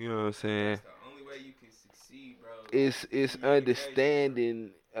 You know what I'm saying? That's the only way you can succeed, bro. It's Communication,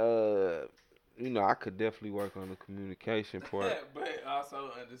 understanding. You know, I could definitely work on the communication part. But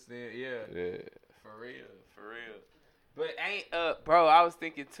also understand, yeah. Yeah. For real. But ain't bro, I was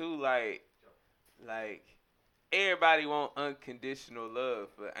thinking too, like everybody want unconditional love,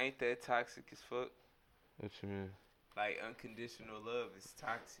 but ain't that toxic as fuck? What you mean? Like unconditional love is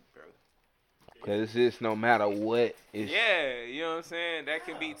toxic, bro. Cause it's just no matter what. It's, Yeah, you know what I'm saying? That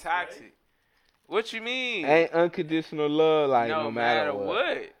can be toxic. What you mean? Ain't unconditional love like no matter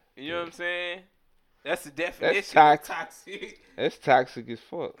what. You know what I'm saying? That's the definition toxic. of toxic. That's toxic as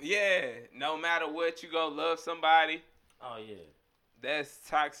fuck. Yeah, no matter what, you gonna love somebody. Oh yeah. That's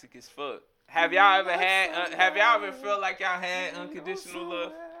toxic as fuck. Have y'all ever had? Have y'all ever felt like y'all had unconditional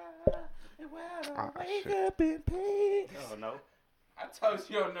love? Oh, shit. Oh no. I told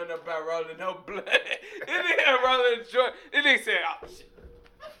you don't know nothing about rolling no blood. This nigga rolling a joint. This nigga said, "Oh shit."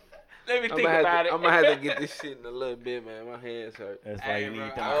 Let me think about it. I'm gonna have to get this shit in a little bit, man. My hands hurt. That's why Hey, you bro,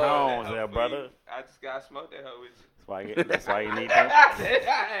 need them I rolled that cones hoe there, for brother. you. I just got smoked that hoe with you. That's why you need them.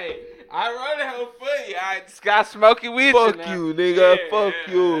 Hey, I rolled that hoe for you. I just got smoking with Fuck you. now. you, nigga. Yeah, Fuck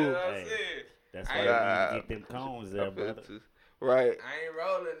yeah, you. that's what I'm Hey. saying. That's why I you ain't- need to get them cones there, I feel brother. too. Right. I ain't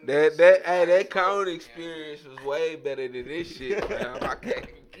rolling. That cone experience was way better than this shit, man. I can't.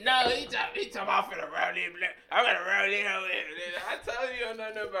 No, he talking about finna roll it. I'm gonna roll it. I told you don't know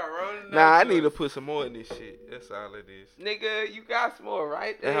nothing about rolling. Nah, I need to put some more in this shit. That's all it is. Nigga, you got some more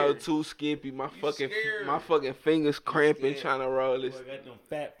right That there. hoe too skimpy. My scared. fucking fingers cramping scared. trying to roll this. Boy, got them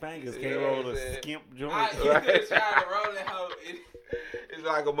fat fingers. Yeah, Can't roll a man. skimp joint. You Right. could try to roll that hoe. It's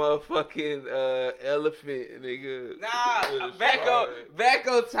like a motherfucking elephant, nigga. Nah, With a back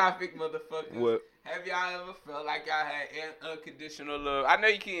on topic, motherfucker. What? Have y'all ever felt like y'all had unconditional love? I know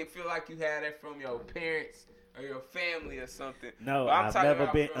you can't feel like you had that from your parents or your family or something. No, but I'm I've talking never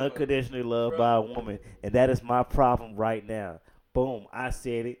about been from a- unconditionally loved by a woman, and that is my problem right now. Boom, I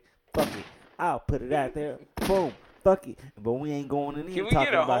said it. Fuck it. I'll put it out there. Boom, fuck it. But we ain't going in Can here we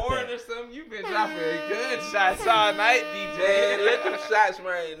talking get a about horn that. or something? You been dropping good shots all night, Man, DJ. let them shots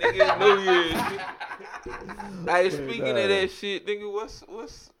rain, nigga. It's New Year's. Hey, speaking of that shit, nigga,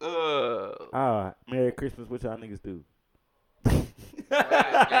 what's Merry Christmas. What y'all niggas do?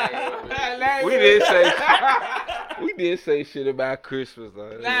 we didn't say shit about Christmas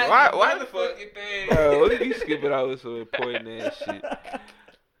though. Nah, Why the fuck? motherfucking thing? Bro, you skipping over some important ass shit.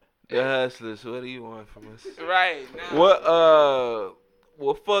 The hustlers, what do you want from us? Right. Nah. What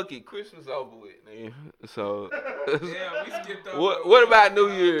well fuck it, Christmas over with, nigga. So Yeah, we skipped over. what about New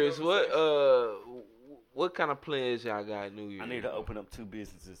Year's? What kind of plans y'all got New Year's? I need to open up 2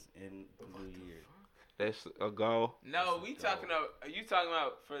 businesses in the new year. That's a goal. No, we talking about. Are you talking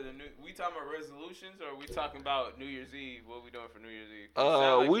about for the new? We talking about resolutions, or are we talking about New Year's Eve? What we doing for New Year's Eve? It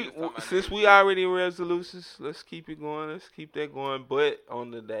sound like you was talking about since New we Year's already in resolutions, let's keep it going. Let's keep that going, but on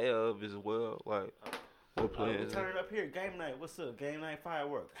the day of as well. Like what plans? Turn it up here. Game night. What's up? Game night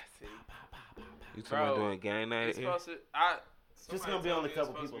fireworks. Eve. You talking about Bro, doing game night? It's here? supposed to. Just somebody gonna be told on a me it's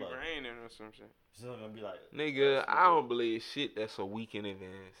couple supposed to people, be though. raining or some shit. It's not gonna be like. Nigga, I don't believe shit. That's a week in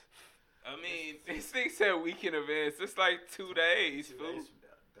advance. I mean, this thing said weekend events. It's like 2 days, fool.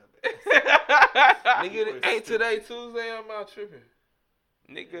 Nigga, ain't today Tuesday? I'm out tripping.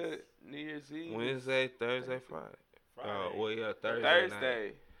 Nigga, New Year's Eve. Wednesday, Thursday, Friday. Oh, well, yeah, Thursday. Night.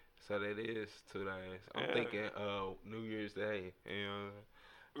 Thursday. So that is 2 days. I'm Yeah. thinking New Year's Day. You know.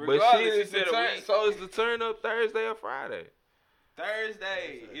 But Regardless, shit, you it's the said a turn, week. so it's the turn up Thursday or Friday.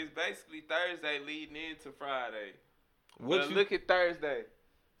 Thursday is basically Thursday leading into Friday. What But you, look at Thursday.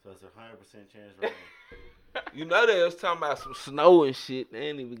 So it's a 100% chance right now. you know they was talking about some snow and shit. They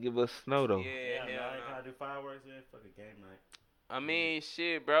didn't even give us snow though. Yeah, no, I hell ain't no. gonna do fireworks then. Fuck a game night. I mean,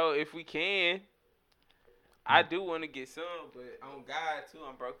 shit, bro. If we can, I do want to get some, but on God too,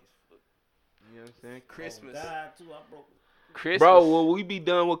 I'm broke as fuck. You know what I'm saying? Christmas, Oh, God, too. I broke. Christmas, Bro, will we be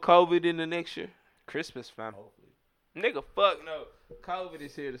done with COVID in the next year? Christmas, fam. Hopefully. Nigga, fuck no. COVID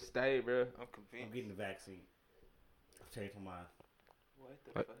is here to stay, bro. I'm I'm convinced. getting the vaccine. I've changed my mind. What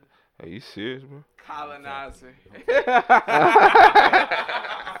the What? fuck? Are you serious, bro? Colonizer.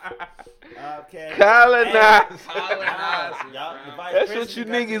 Okay. Colonize. Colonizer. Y'all, the vice That's what you president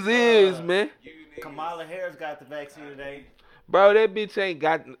got niggas this, is, man. You niggas. Kamala Harris got the vaccine today. Bro, that bitch ain't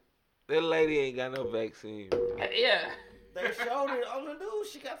got. That lady ain't got no vaccine, bro. Yeah. They showed it on the news.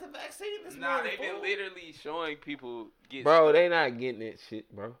 She got the vaccine this Nah, morning. they been fool. literally showing people get Bro, struck. they not getting that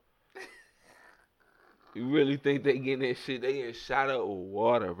shit, bro. You really think they getting that shit? They getting shot up with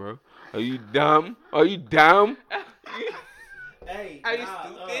water, bro. Are you dumb? Are you dumb? Hey, Are you nah,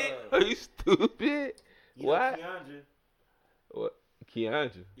 stupid? Are you stupid? you know What? Keandra? What?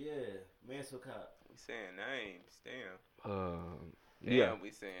 Keandra? Yeah, Mansfield cop. We saying names. Damn. Yeah. Damn,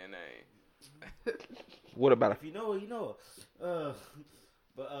 we saying names. What about If you know her, you know her.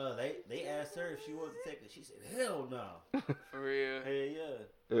 But they asked her if she wanted to take it. She said, "Hell no." For real. Hell yeah.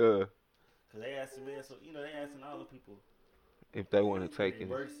 Yeah. Cause they asked the man, so they asking all the people. If they want to take The it.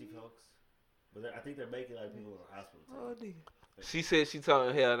 emergency folks. But I think they're making like people in the hospital. Take it. She said she told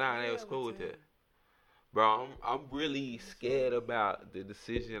him hell nah, they was cool with that. Bro, I'm really scared about the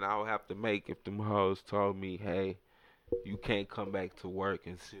decision I would have to make if them hoes told me, hey, you can't come back to work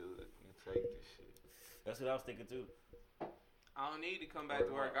until you take this shit. That's what I was thinking too. I don't need to come back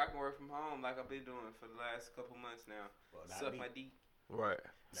to work. I can work from home like I've been doing for the last couple months now. Well, not Suck me. my D. Right.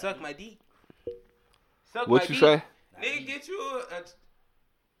 Suck my D. Suck What my you D. say? Not Nigga, me. get you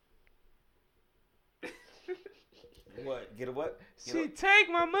What? Get a what? Get She a, take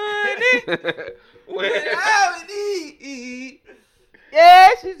my money. Well, Yeah,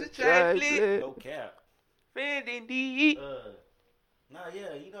 she's a Right, trifling. yeah. no cap. Friend indeed. Nah,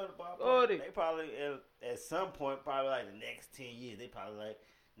 yeah, you know the ball. Oh, They probably at some point, probably like the next 10 years, they probably like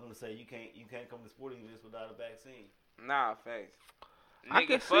gonna say you can't come to sporting events without a vaccine. Nah, facts. I Nigga,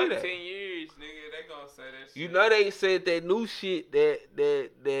 can see fuck that. 10 years, nigga. They gonna say that shit. you know they said that new shit that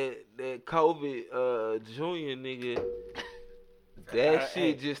COVID junior nigga. That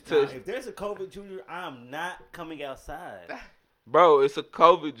shit just Nah, touched. if there's a COVID junior, I'm not coming outside. Bro, it's a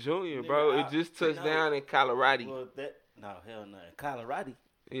COVID junior, bro. Nigga, It just touched no. down in Colorado. Well, hell no. Colorado.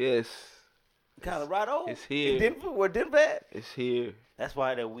 Yes, Colorado? It's here. In Denver? Where Denver at? it's here. That's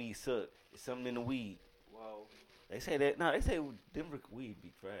why that weed suck. It's something in the weed. Whoa. They say that. No, they say Denver weed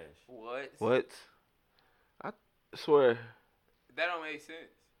be trash. What? What? I swear. That don't make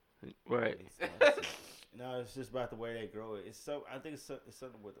sense. Right. No, it's just about the way they grow it. I think it's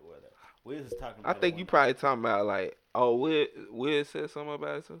something with the weather. We was talking I about. think you probably talking about like, oh, Will said something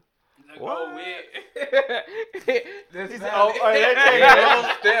about it too. Like, What? oh, weird. That's He said, valid. oh, hey, that Yeah,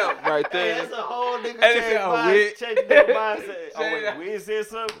 changed stamp right Hey, there. that's a whole nigga Hey, change they say, oh, mind. weird. Change nigga mindset. Oh Say wait, that. Weird said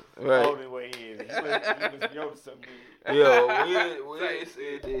something. Right. Oh, the way in. He was yo something. Yo, Will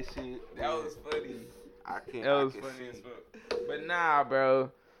said that shit. That was funny. I can't. That I was can funny see. as fuck. But nah,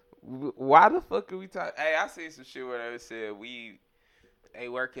 bro. Why the fuck are we talking? Hey, I seen some shit where they said weed. They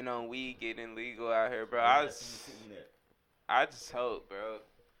working on weed getting legal out here, bro. I just hope, bro.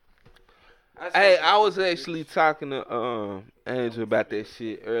 Hey, I was actually talking to Andrew about that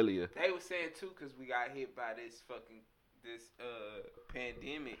shit earlier. They was saying too, cause we got hit by this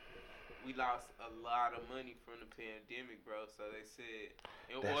pandemic. We lost a lot of money from the pandemic, bro. So they said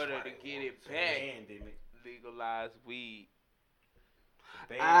in That's order why to they get want it back, Pandemic. legalize weed.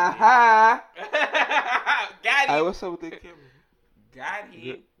 Aha! Got Hey, him. what's up with that camera? Got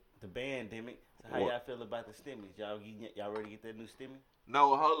him. The pandemic. So how What? y'all feel about the stimmies? Y'all ready to get that new stimmy?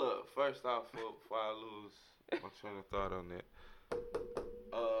 No, hold up. First off, before I lose my train of thought on that. He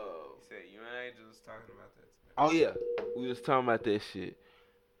said you and Angel was talking about that. Oh yeah, we was talking about that shit.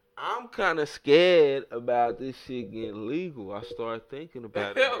 I'm kind of scared about this shit getting legal. I started thinking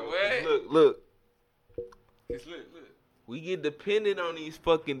about it. bro. 'Cause What? Look, It's look. we get dependent on these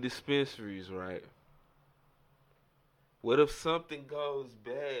fucking dispensaries, right? What if something goes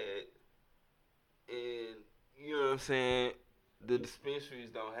bad and, you know what I'm saying, the dispensaries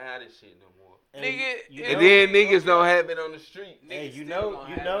don't have this shit no more. Nigga, you And know- then niggas don't have it on the street. Hey, Niggas you still know- gonna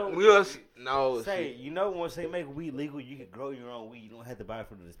you have know- it. We'll no Say, shit. you know, once they make weed legal, you can grow your own weed. You don't have to buy it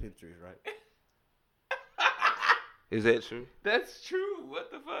from the dispensaries, right? Is that true? That's true.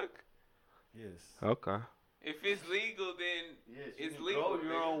 What the fuck? Yes. Okay. If it's legal, then Yes, it's legal. grow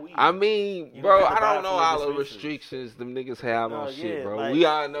your nigga. own weed. I mean, You bro, don't have I to buy don't it know from the all the dispensaries. restrictions them niggas have No, on shit, yeah, bro. like- We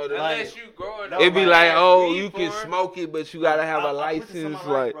all know that. like- Unless you growing No, up. It be like, like, as oh, weed you can for- smoke it, but you gotta have a I'll put this on license.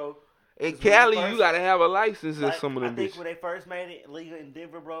 my life, Like bro. in 'Cause when Cali, they you first- gotta have a license in Like, some of I them think bitches. when they first made it legal in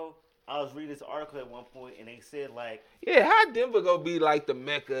Denver, bro, I was reading this article at one point, and they said like, Yeah, how Denver gonna be like the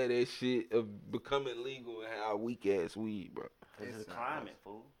mecca of that shit of becoming legal and have weak ass weed, bro? because it's It's the not. climate,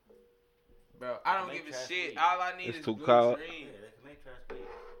 fool. Bro, I don't Make give a trash shit. weed. All I need It's is too blue cold. Yeah, dream. they can make trash weed.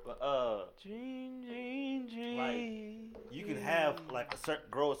 But Dream. you can have like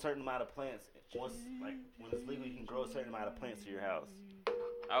grow a certain amount of plants. Once like when it's legal, you can grow a certain amount of plants to your house.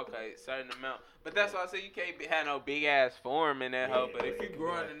 Okay, certain amount. But that's why I say you can't have no big ass farm in that Yeah, hoe. But if like, you it could be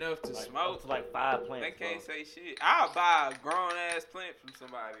growing like- enough to Like, smoke, up to like 5 plants. they can't bro. say shit. I'll buy a grown ass plant from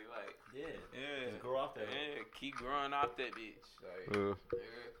somebody. Like, Yeah, yeah, just grow off that. yeah, keep growing off that bitch. Like, Uh, yeah.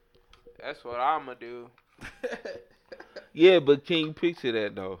 That's what I'ma do. yeah, but can you picture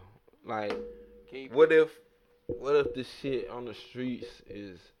that though? Like, Keep what if the shit on the streets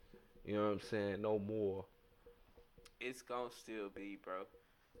is, you know what I'm saying, no more? it's gonna still be, bro.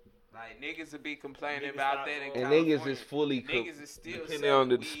 Like niggas will be complaining Niggas about stop that in going- And California. niggas is fully Niggas is still depending selling on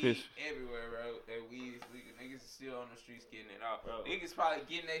the weed dispensary. everywhere, bro. That weed is legal. Niggas is still on the streets getting it off. Bro. Niggas probably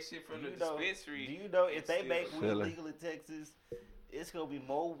getting that shit from Do the you know- dispensary. Do you know if they Still make weed selling. legal in Texas, it's gonna be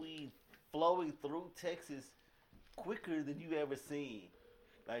more weed flowing through Texas quicker than you ever seen.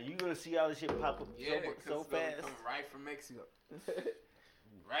 Like you gonna see all this shit pop up Yeah, so fast. Come right from Mexico.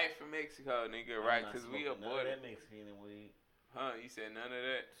 Right from Mexico, nigga. Right, because we a None of border. that Mexican weed. Huh? You said none of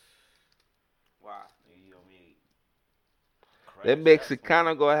that? Why? Nigga, you know me. That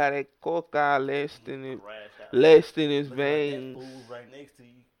Mexicano gonna have that coca less than his Looking like veins. that fool right next to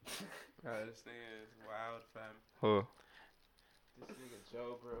you. This thing is wild, fam. Huh. This nigga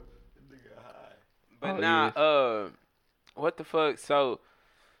Joe, bro. Nigga high. But Oh, what the fuck?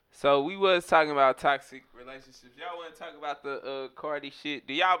 So we was talking about toxic relationships. Y'all want to talk about the Cardi shit?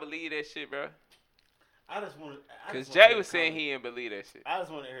 Do y'all believe that shit, bro? I just want to. Cause Jay was saying he didn't believe that shit. I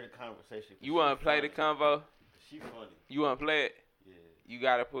just want to hear the conversation. 'cause You want she to play the funny. convo? She funny. You want to play it? Yeah. You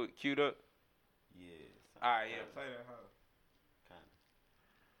gotta put queued up. Yeah. All right, yeah, play that. Huh? Kind of.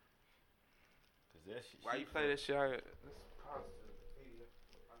 Cause that shit. Why she you play funny. that shit? All right.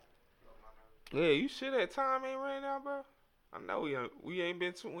 Yeah, you sure that time ain't ran out, bro? I know we ain't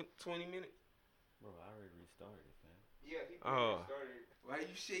been 20 minutes. Bro, I already restarted, fam. Yeah, he Oh. started. Why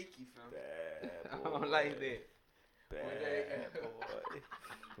you shaky, fam? Bad I don't like that. Bad boy.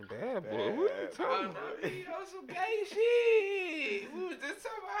 Bad boy, what you talking about? On some gay shit. We was just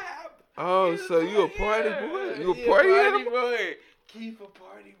talking about how. Oh, so you a party boy? You a party animal? boy? Keep a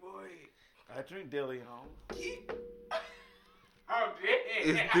party boy. I drink Deli home. Keep. Oh,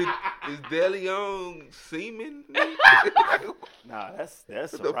 Is damn. is DeLeon semen? Nah, that's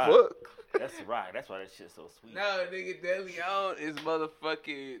What a the rock. fuck? That's a rock. That's why that shit's so sweet. No, nigga, De Leon is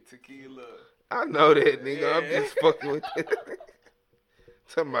motherfucking tequila. I know that, nigga. I'm Yeah. just fucking with it.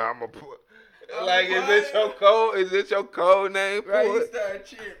 Talking about I'm a put. Like, is this your code? Is this your code name for Right, you it? start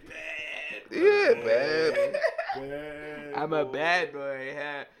cheering bad. Yeah, bad. Bad I'm a boy. bad boy,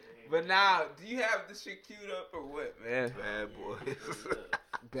 huh? But now, do you have the shit queued up or what, man? Bad boys.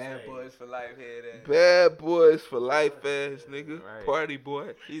 Bad boys for life, head ass. Bad boys for life ass, nigga. Right. Party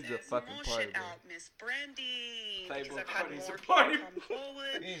boy. He's a There's fucking more party shit boy. out, Miss Brandy. Playboy Because I've had Party's more a people party come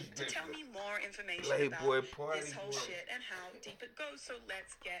forward He's to tell me more information Playboy about Party this whole boy. shit and how deep it goes. So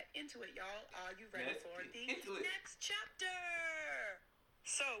let's get into it, y'all. Are you ready Let's for get the into it. next chapter?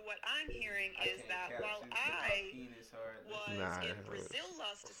 So what I'm hearing I is can't that count while you 'cause my I penis hard. was Nah, in it Brazil hurts.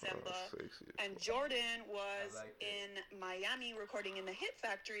 last December Sexy. and Jordan was I like that. in Miami recording in the Hit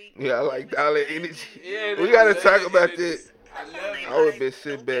Factory. Yeah, I like all that energy. Yeah, We that- gotta that- talk about that- this. I love it. I would've been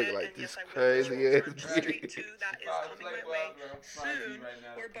sitting back like this crazy ass Straight to that is Oh, coming my Playboy, way bro. soon. Right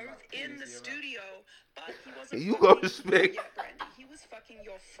now, We're my both penis in the here, right? studio, but he wasn't. You fucking gonna respect- Yeah, Brandy. He was fucking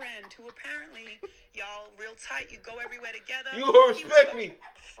your friend, who apparently y'all real tight. You go everywhere together. You gonna He was respect fucking me.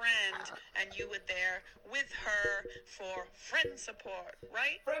 Friend, and you were there with her for friend support,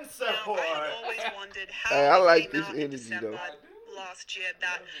 right? Friend Now, I support. had always wondered how Hey, I it like came this out in energy, December though. last year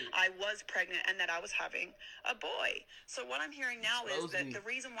that I was pregnant and that I was having a boy. So what I'm hearing now is Expose that me. the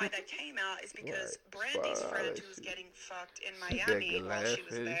reason why that came out is because Right. Brandy's Wow, friend that who was shit. getting fucked in She Miami back while she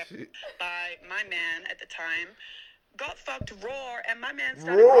was laughing there and shit. by my man at the time got fucked raw, and my man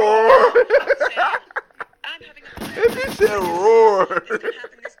started Roar. saying, I'm having a plan. That bitch said roar. This can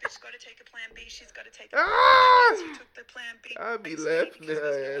happen. This bitch got to take a plan B. She's got to take a plan B. Ah! She took the plan B. I be basically laughing because at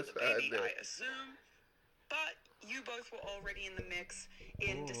her there's no ass other baby, out there. I assume. But you both were already in the mix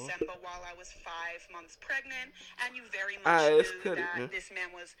in December while I was 5 months pregnant, and you very much knew that this man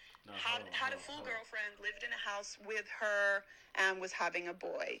was had a full girlfriend, lived in a house with her, and was having a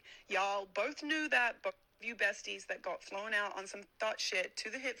boy. Y'all both knew that, but you besties that got flown out on some thought shit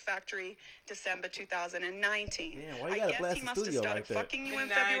to the Hit Factory December 2019. Damn, why you I gotta guess blast he the must have studio started like that? fucking you in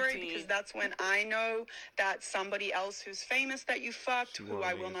February, because that's when I know that somebody else who's famous that you fucked, who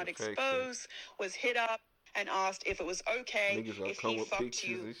I will not expose, was hit up and asked if it was okay if he fucked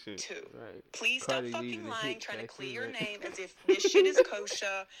you too. Right. Please Cardi stop B fucking the lying, hit trying to factory, clear your right? name as if this shit is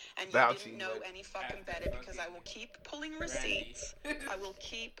kosher and you Vouching, didn't know right? any fucking better, because I will keep pulling receipts. I will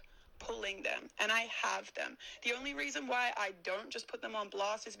keep pulling them, and I have them. The only reason why I don't just put them on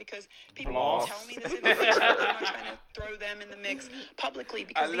blast is because people will tell me this information, but I'm not trying to throw them in the mix publicly,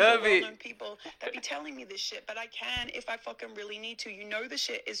 because these are well-known people that be telling me this shit, but I can if I fucking really need to. You know the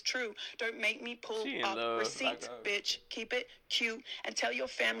shit is true. Don't make me pull up receipts, bitch. Keep it cute, and tell your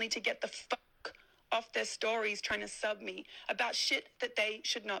family to get the fuck off their stories trying to sub me about shit that they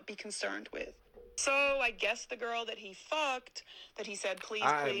should not be concerned with. So I guess the girl that he fucked, that he said, please,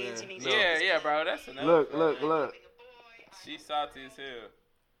 please, you need to Yeah, bro, that's enough. Look. She's salty as hell.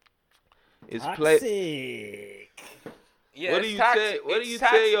 It's Toxic. Yeah, what do you toxic. What do you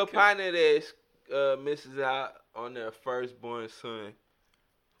tell your partner that misses out on their firstborn son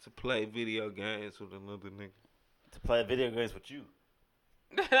to play video games with another nigga? To play video games with you.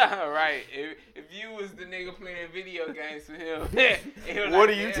 Right. If you was the nigga playing video games with him, What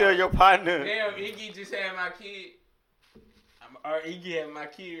do you tell your partner? Damn, Iggy just had my kid. Or Iggy had my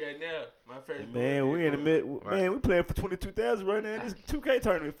kid right now. My first. Man, we in the mid. Man, we playing for 22,000 right now. This 2K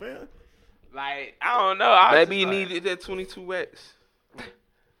tournament, fam. Like, I don't know. Maybe you needed that 22X.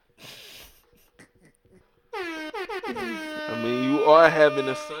 I mean, you are having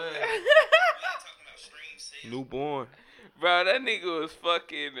a son. Newborn. Bro, that nigga was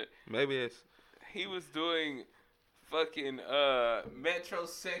fucking. Maybe it's. He was doing fucking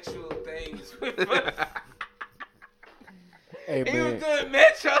metrosexual things. Hey, He man. was doing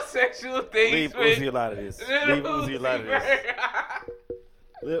metrosexual things. Leave with Uzi out of this. Lil Leave Uzi out of this. Vert.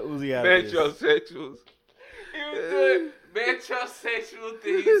 Leave Uzi out of this. Metrosexuals. He was doing metrosexual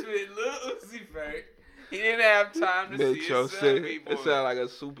things with Lil Uzi Vert. He didn't have time to see his son be Metrosexual. born. It sounds like a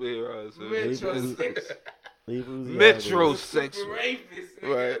superhero. Or something. Metrosexual. Leave Uzi out of this. Metrosexual. Super rapist, nigga.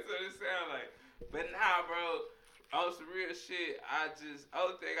 Right. That's what it sound like. But nah, bro. On some real shit,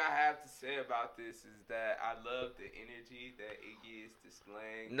 only thing I have to say about this is that I love the energy that Iggy is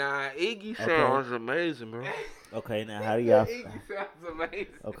displaying. Nah, Iggy sounds amazing, bro. Okay, now how do y'all? Iggy sounds amazing.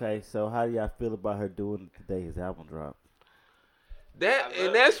 Okay, so how do y'all feel about her doing it today? His album drop.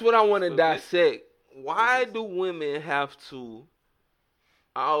 That's what I want to dissect. Why do women have to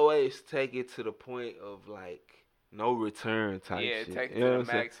always take it to the point of like no return type shit? Yeah, take it You know to what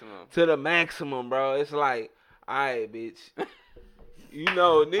the I'm saying? maximum. To the maximum, bro. It's like, alright, bitch. You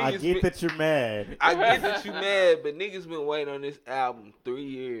know, niggas. I get that you're mad. I get that you mad, but niggas been waiting on this album 3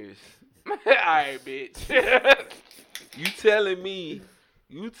 years. Alright, bitch. You telling me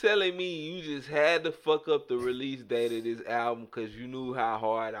you just had to fuck up the release date of this album because you knew how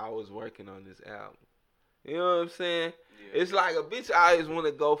hard I was working on this album. You know what I'm saying? Yeah. It's like a bitch always want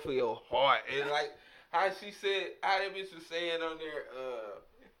to go for your heart. And like how she said, how that bitch was saying on there,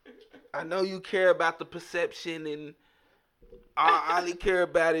 I know you care about the perception and all he care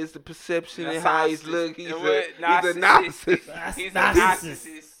about is the perception and how he's looking. He's a narcissist. He's a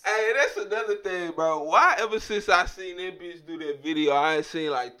narcissist. Hey, that's another thing, bro. Why ever since I seen that bitch do that video, I ain't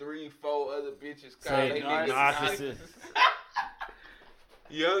seen like 3-4 other bitches call they niggas narcissist.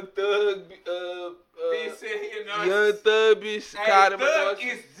 Young Thug, Bitch said he a narcissist. Young Thug bitch called him a Thug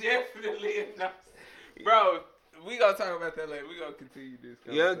narcissist. is definitely a narcissist. Bro, we gonna talk about that later. We gonna continue this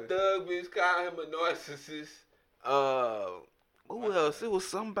Young conversation. Thug bitch called him a narcissist. Who else? It was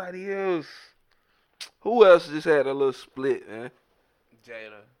somebody else. Who else just had a little split, man?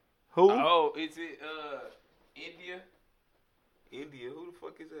 Jada. Who? Oh, is it India? India. Who the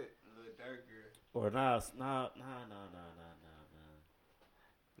fuck is that? Little dark girl. Or no.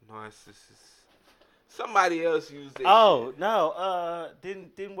 Narcissist. Somebody else used that. Oh shit. no.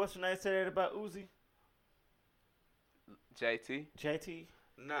 Didn't what's your name say that about Uzi? JT.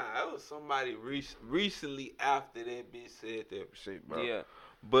 Nah, it was somebody recently after that bitch said that shit, bro. Yeah.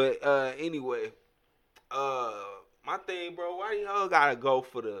 But anyway, my thing, bro, why y'all gotta go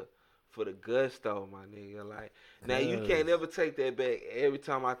for the gusto, my nigga? Like, now you can't never take that back. Every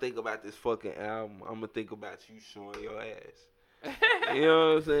time I think about this fucking album, I'm gonna think about you showing your ass. You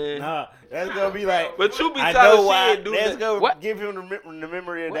know what I'm saying? Nah, that's gonna be like. But you be I telling know why. shit, do That's that. gonna What? give him the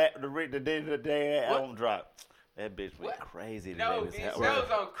memory of that the day that album dropped. That bitch went crazy. No, today. bitch, that was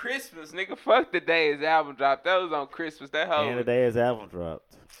on Christmas, nigga. Fuck the day his album dropped. That was on Christmas. That whole. And the day his album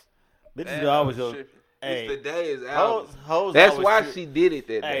dropped. Bitches that always was go. tripping. Hey, It's the day is album. hoes That's always why trip. she did it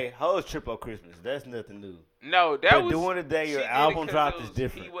that Hey, day. hoes trip on Christmas. That's nothing new. No, that But was doing the day she your did it album 'cause dropped it is was-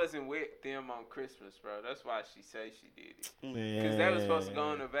 different. He wasn't with them on Christmas, bro. That's why she say she did it. Yeah. Because they was supposed to go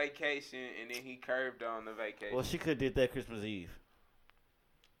on a vacation, and then he curved on the vacation. Well, she could have did that Christmas Eve.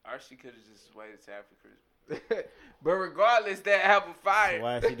 Or she could have just waited till after Christmas. But regardless, that album fire. So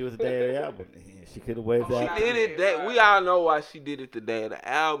why did she do it the day of the album? Yeah, she could have waited Oh, that. She did it that. We all know why she did it the day of the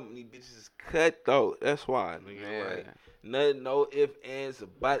album. These bitches cutthroat. That's why. Nigga. Yeah. Like, nothing, no ifs, ands, or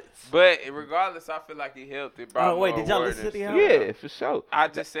buts. But regardless, I feel like it helped. It brought Oh, wait, more did y'all listen to the awareness. album? Yeah, for sure. I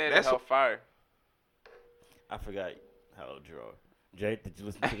just said That's it held fire. I forgot how old you are. Jay, did you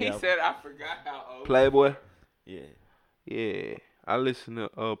listen to the He album? said I forgot how old. Playboy. Yeah. Yeah, I listen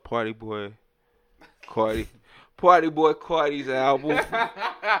to Party Boy Cardi's album.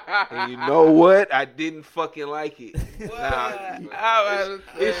 And you know what? I didn't fucking like it. Nah,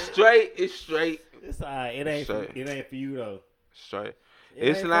 it's straight. It's straight. It's alright. It ain't. Straight. It ain't for you though. Straight. It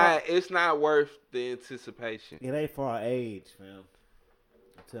It's ain't not. It's not worth the anticipation. For, it ain't for our age, fam.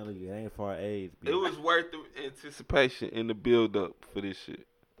 I'm telling you, it ain't for our age. B. It was worth the anticipation and the build up for this shit.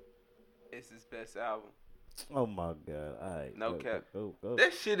 It's his best album. Oh my god! Alright. No go, cap. Go.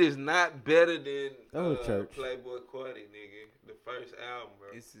 That shit is not better than Go to church. Playboy Cardi, nigga. The first album, bro.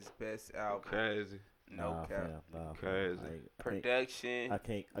 It's his best album. Crazy. No Nah, cap. fam, nah, fam. Crazy. Production, I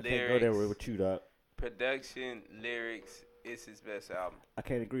can't go there lyrics. with you, dog. production, lyrics. It's his best album. I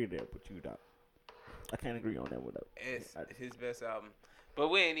can't agree there with you, dog. I can't agree on that with that. It's his best album. But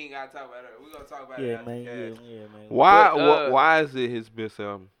we ain't even gotta talk about it. We're gonna talk about it Yeah, after man. Cash. Yeah, man. Why? But, why is it his best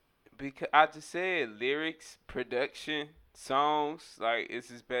album? Because I just said lyrics, production, songs, like it's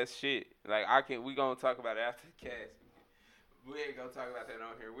his best shit. Like we gonna talk about it after the cast. We ain't gonna talk about that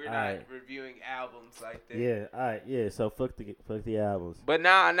on here. We're not Alright. reviewing albums like that. Yeah, alright, yeah. So fuck the albums. But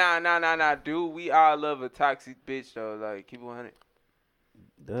nah, dude. We all love a toxic bitch though. Like keep it 100.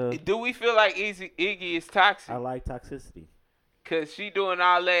 Duh. Do we feel like Iggy is toxic? I like toxicity. Cause she doing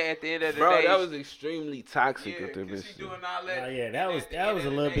all that at the end of the Bro, day. that was extremely toxic yeah, at the cause she bitch. doing all that. Oh, yeah, and that at was the end a of the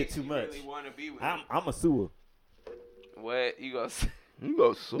little day, bit too she much. Really wanna be with I'm him. a sewer. What you gonna say? You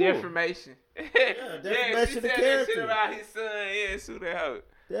go sue. Defamation. defamation she of said that character. shit about his son. Yeah, sue the hoe.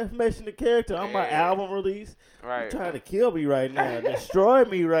 Defamation of character on my Yeah. album release. Right. You're trying to kill me right now. Destroy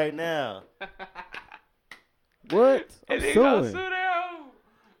me right now. What? I'm And they gonna sue suing. the hoe.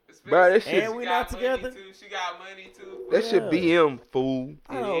 Bro, that Especially shit- she And we got not money, together? Too. She got money too. That should Yeah. be him, fool.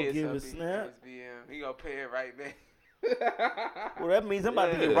 I don't Yeah, give so a be- snap. it's BM. He gonna pay it right back. Well, that means I'm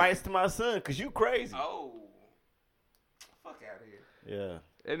about to Yeah. get rights to my son because you crazy. Oh. Fuck out of here. Yeah.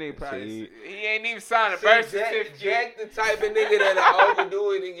 That nigga probably See. he ain't even signed a birth certificate. Jack the type of nigga that'll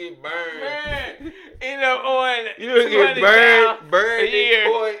overdo it and get burned. Man, end up on You'll get 200,000 burned a year.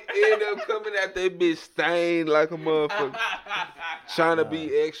 in court, end up coming out that bitch stained like a motherfucker. Trying to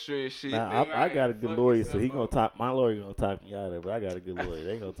be extra and shit. Nah, nigga. I got a good Fuck lawyer, yourself so he gonna up. talk. My lawyer gonna talk me out of it, but I got a good lawyer.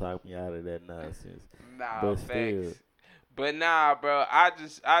 They gonna talk me out of that nonsense. Nah, But facts. still. But nah, bro, I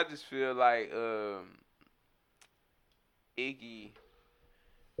just feel like Iggy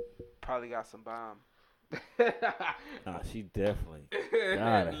probably got some bomb. Nah, she definitely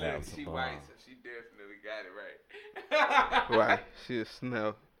gotta Look, have some she bomb. white, so she definitely got it right. Right, she a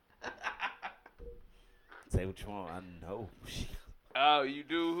smell. Say what you want. I know. Oh, you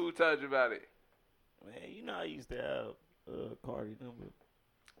do? Who told you about it? Man, you know I used to have Cardi number.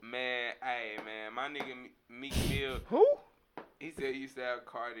 Man, hey, man, my nigga Meek Mill, Who? he said he used to have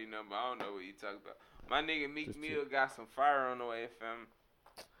Cardi number. I don't know what you talking about. My nigga Meek Just Mill got some fire on the way, fam.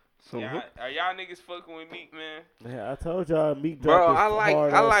 Are y'all niggas fucking with Meek, man? Man, I told y'all Meek Bro, dropped I this like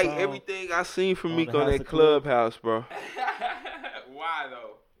hard-ass song. everything I seen from on Meek the on House that of Clubs. Clubhouse, bro. Why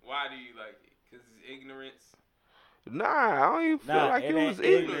though? Why do you like it? Cause it's ignorance. Nah, I don't even feel Nah, like it it was ain't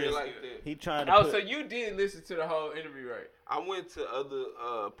ignorant ignorant. like that. He trying to Oh, put, so you did listen to the whole interview, right? I went to other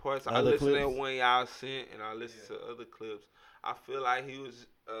parts. I Other listened to clips? that one y'all sent, and I listened to other clips. I feel like he was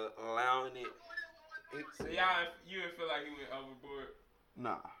allowing it. So you didn't feel like he went overboard.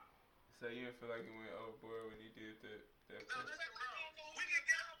 Nah. So you didn't feel like he went overboard when he did that.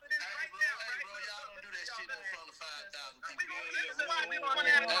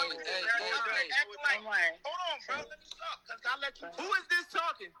 Who is this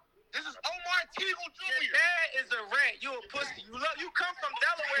talking? This is Omar Teagle Jr. Your dad is a rat. You a pussy. You come from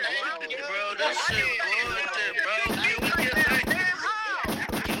Delaware, Bro, that shit bullshit, bro.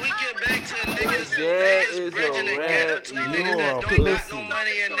 Can we get back to niggas Dad is a bridging the rat. gap between You niggas are that a don't got pussy. no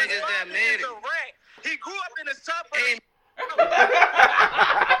money and niggas that made it? He grew up in the suburbs.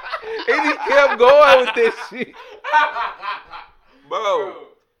 And he kept going with this shit. Bro,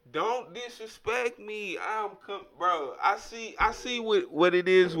 don't disrespect me. Bro. I see what it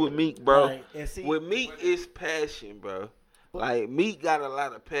is with Meek, bro. Right, and see- with Meek is passion, bro. Like Meek got a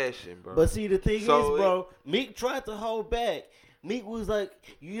lot of passion, bro. But see, the thing So is, bro, Meek tried to hold back. Meek was like,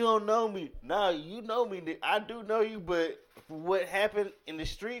 "You don't know me. Nah, you know me. Nick. I do know you, but for what happened in the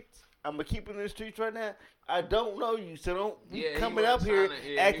streets, I'm gonna keep it in the streets right now. I don't know you, so don't be Yeah, he coming wasn't up here trying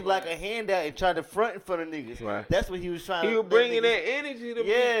to- acting he like a wasn't- handout and trying to front in front of niggas. Right. That's what he was trying. He to was bringing niggas- that energy to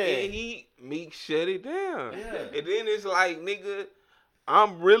Yeah. Meek, and Meek shut it down. Yeah. And then it's like, nigga,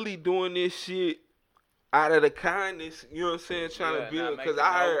 I'm really doing this shit out of the kindness, you know what I'm saying, trying Yeah, to build. not Because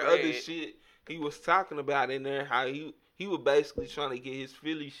making I no heard other bread. shit he was talking about in there, how he was basically trying to get his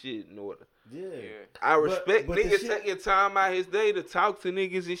Philly shit in order. Yeah. I respect but the niggas shit- taking time out his day to talk to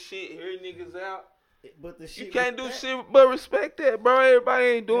niggas and shit, hear niggas out. But the shit You can't with do that- shit but respect that, bro. Everybody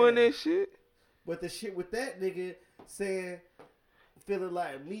ain't doing Yeah. that shit. But the shit with that nigga saying, feeling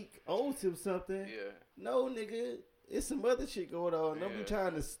like Meek owes him something. Yeah. No, nigga. It's some other shit going on. Don't be Yeah.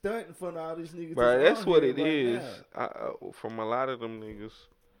 trying to stunt in front of all these niggas. Bro, that's that's on what here it right is. now. From a lot of them niggas.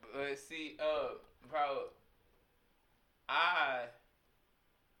 But see, bro, I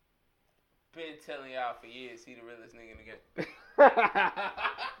been telling y'all for years he the realest nigga in the game.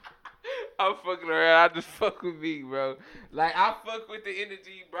 I'm fucking around. I just fuck with me, bro. Like, I fuck with the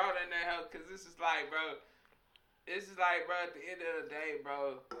energy he brought in that house, because this is like, bro, at the end of the day,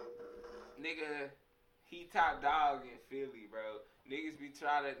 bro, nigga, he top dog in Philly, bro. Niggas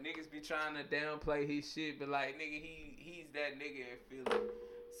be trying to downplay his shit, but like, nigga, he's that nigga in Philly.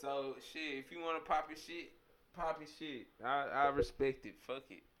 So shit, if you wanna pop his shit, pop his shit. I respect it. Fuck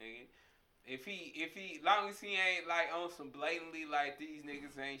it, nigga. If he, long as he ain't like on some blatantly like these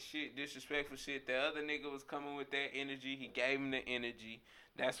niggas ain't shit, disrespectful shit. The other nigga was coming with that energy. He gave him the energy.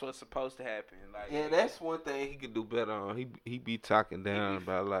 That's what's supposed to happen. Like, Yeah, that's one thing he could do better on. He be talking down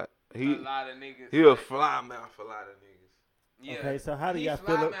about a lot. a lot of niggas. He a like, fly mouth a lot of niggas. yeah. Okay, so how do He y'all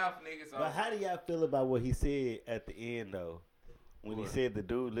fly feel? mouth niggas But off. how do y'all feel about what he said at the end though? When he What? said the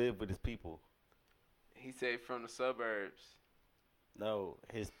dude lived with his people. He said from the suburbs. No,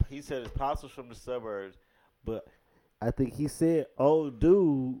 he said his pops was from the suburbs, but I think he said old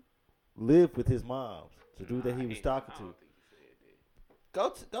dude lived with his moms. The dude that he was talking I to. don't think he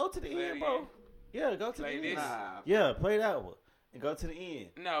said that. Go to the Play end, it bro. again. Yeah, go to Play the end. this. Yeah, play that one and go to the end,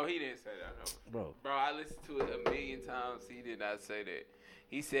 No, he didn't say that. No. bro. Bro, I listened to it a million times. He did not say that.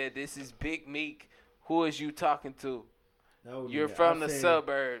 He said, "This is Big Meek. Who is you talking to? No, You're nigga, from I'm the saying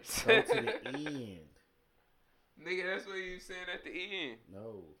suburbs." Go to the end. Nigga, that's what you saying at the end.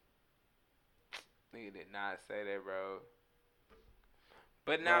 No. Nigga did not say that, bro.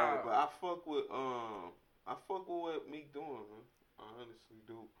 But Nah, now, but I fuck with what Meek doing, man. I honestly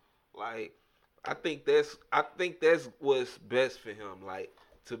do. Like, I think that's what's best for him. Like,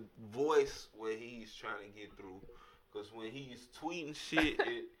 to voice what he's trying to get through. Cause when he's tweeting shit,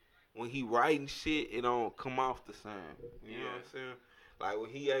 when he writing shit, it don't come off the same. You know what I'm saying? Like when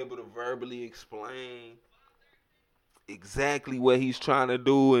he able to verbally explain exactly what he's trying to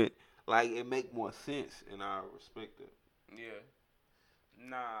do, and like it make more sense, and I respect it. yeah,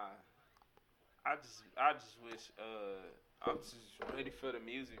 nah. I just wish I'm just ready for the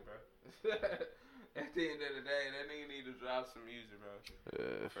music, bro. At the end of the day, that nigga need to drop some music, bro.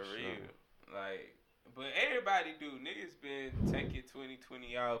 Yeah, For real. Like, but everybody do. Niggas been taking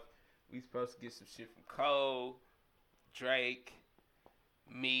 2020 off. We supposed to get some shit from Cole, Drake,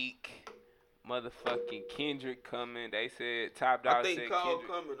 Meek, motherfucking Kendrick coming. They said Top Dog I think said Cole Kendrick.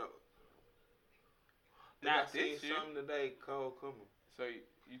 coming up. Not I seen this year. something today. Cole coming. So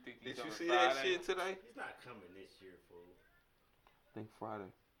you think he's Did you coming see Friday? that shit today? He's not coming this year, fool. I think Friday.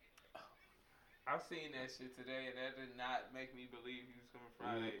 I seen that shit today, and that did not make me believe he was coming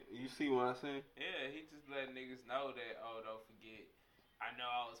Friday. You see what I seen? Yeah, he just let niggas know that, oh, don't forget, I know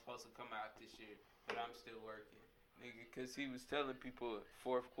I was supposed to come out this year, but I'm still working. Nigga, because he was telling people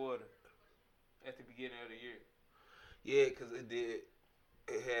fourth quarter at the beginning of the year. Yeah, cause it did.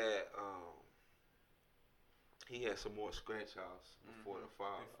 It had he had some more scratch offs before the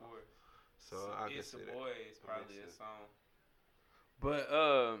fall. Before. So I can It's see a that. boy, it's probably a sense. song. But,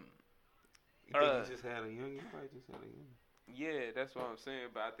 You think he just had a young? He probably just had a young. yeah, that's what I'm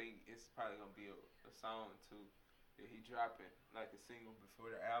saying, but I think it's probably going to be a song, too, that he dropping, like a single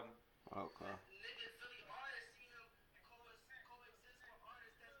before the album. Okay.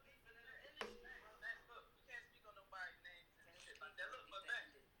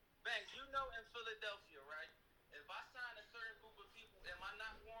 Banks, you know in Philadelphia, right? If I sign a certain group of people, am I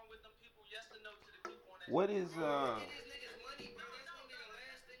not going with them people? Yes or no to the people What is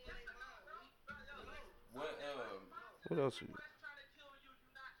what else?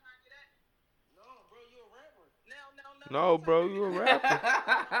 No, bro, you a rapper.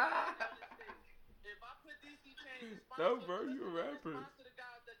 No, bro, you a rapper.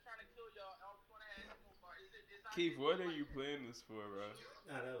 Keith, what are you playing this for, bro?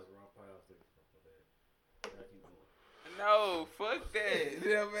 Nah, that was wrong part. I was thinking for that. No, fuck that.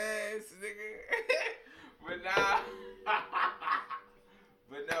 Dumb ass nigga. But nah.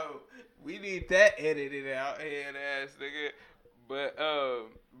 But no, we need that edited out, head ass nigga. But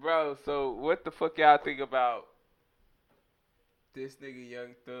bro, so what the fuck y'all think about this nigga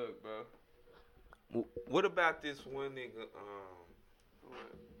Young Thug, bro? What about this one nigga?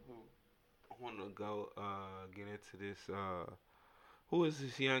 Who? I wanna go get into this. Who is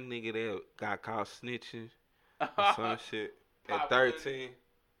this young nigga that got caught snitching or some shit at 13?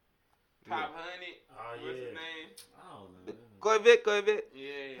 Pop Honey. Oh, What's yeah. his name? I don't know. Go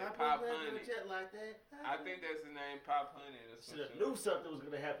Yeah, Pop Pop Honey. Honey. Like that. I think that's his name, Pop Honey. Or some Should have shit. knew something was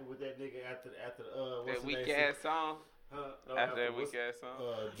gonna happen with that nigga after what's That his weak name? ass song. Huh? No, After that what's- weak ass song.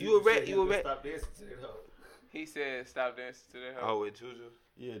 You a Juju rat, said he you a was rat. gonna Stop dancing to that hoe. He said, "Stop dancing to that hoe." Oh, with Juju.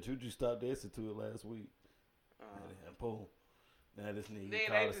 Yeah, Juju stopped dancing to it last week. And boom. Now this nigga Then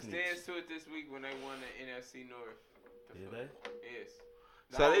called they a just snitch. danced to it this week when they won the NFC North. Did they? Yes.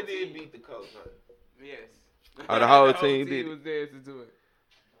 The So whole they did team- beat the Colts, right? Yes. Oh, the whole team did it. was dancing to it.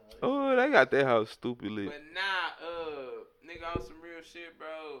 Oh, they got that house stupid lit. But nah, nigga, on some real shit,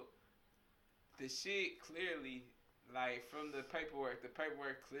 bro. The shit clearly, like from the paperwork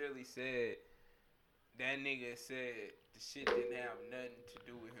clearly said that nigga said the shit didn't have nothing to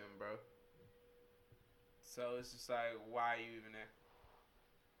do with him, bro. So it's just like, why are you even there?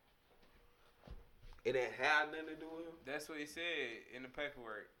 It didn't have nothing to do with him. That's what he said in the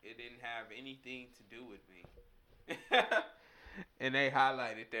paperwork. It didn't have anything to do with me. And they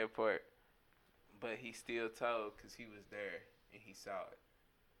highlighted that part. But he still told because he was there and he saw it.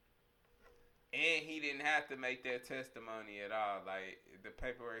 And he didn't have to make that testimony at all. Like, the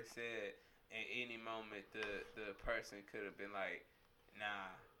paperwork said at any moment the person could have been like,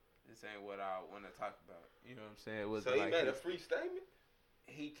 nah, this ain't what I want to talk about. You know what I'm saying? It was So he like made a free statement?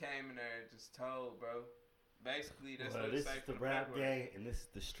 he came in there and just told, bro. Basically, that's Well, what this it say is for the the rap paperwork. game, and this is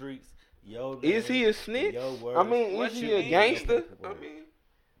the streets. Yo, Is he a snitch? I mean, What is you he a mean? gangster? I mean,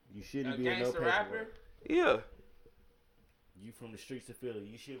 you shouldn't A be in no gangster paperwork. rapper? yeah. You from the streets of Philly,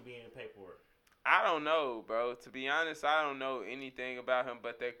 you shouldn't be in paperwork. I don't know, bro. To be honest, I don't know anything about him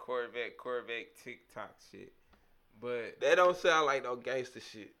but that Corvette TikTok shit. But That don't sound like no gangster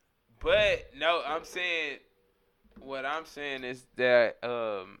shit. no, I'm saying what I'm saying is that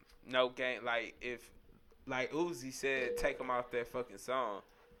no gang, like if like Uzi said, take him off that fucking song.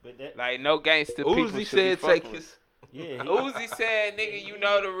 But that, Like no gangster people Uzi should be said take fucking with. his. yeah, Uzi said, nigga, you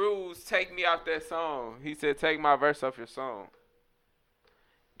know the rules. Take me off that song. He said, take my verse off your song.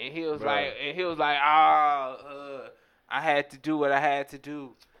 And he was like, I had to do what I had to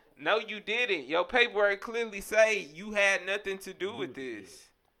do. No, you didn't. Your paperwork clearly say you had nothing to do with this.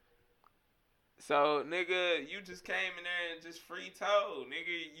 So, nigga, you just came in there and just free told.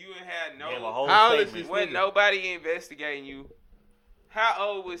 Nigga, you ain't had Gave a no. whole How old is statement. this Wasn't nigga? nobody investigating you. How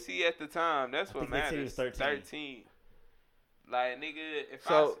old was he at the time? That's what think they said he matters. was 13. 13. Like, nigga, if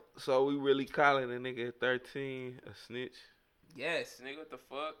So we really calling a nigga at 13 a snitch? yes, nigga, what the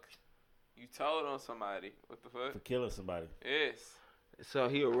fuck? You told on somebody. What the fuck? for killing somebody. Yes. So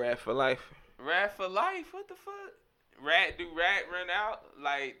he a rat for life? Rat for life? What the fuck? Rat run out?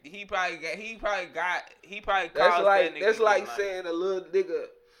 Like, he probably caused that nigga That's to like get saying a little nigga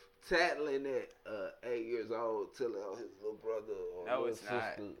tattling at 8 years old, telling on his little brother or No, little it's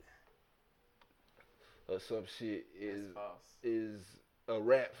not. sister or some shit That's false. is a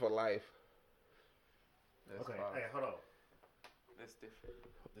rat for life. That's Okay, false. hey, hold on. That's different.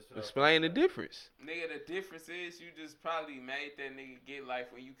 Explain the difference. Nigga, the difference is you just probably made that nigga get life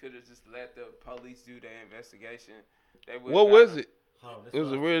when you could have just let the police do their investigation. They would've What got was him. it? Hold on, this It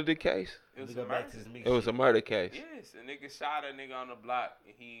was a one. really case. It was Let me a go back murder. to this Meek It was a shit. murder case. Yes, a nigga shot a nigga on the block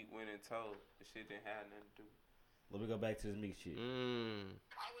and he went and told the shit didn't have nothing to do. Let me go back to this Meek shit. I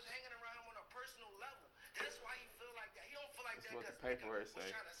was hanging around him on a personal level. That's why he feel like that. He don't feel like That's that what the because paperwork was say.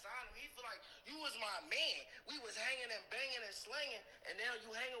 trying to sign him. He feel like you was my man. We was hanging and banging and slinging, and now you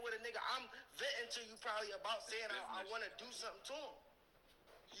hanging with a nigga. I'm venting to you probably about saying I want to do something to him.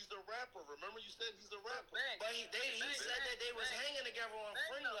 He's a rapper. Remember you said he's a rapper. But he said that they was hanging together on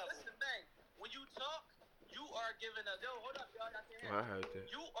friend level. Listen, Bang. When you talk, you are given a hold up, y'all. I can't hear. I heard that.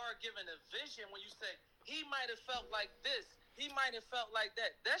 You are given a vision when you say he might have felt like this he might have felt like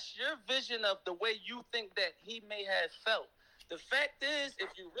that. That's your vision of the way you think that he may have felt. The fact is,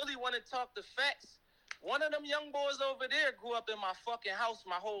 if you really want to talk the facts, one of them young boys over there grew up in my fucking house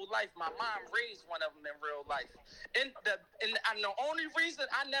my whole life. My mom raised one of them in real life. And the only reason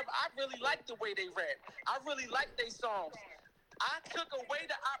I really like the way they rap. I really like their songs. I took away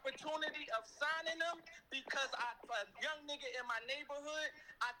the opportunity of signing them because a young nigga in my neighborhood,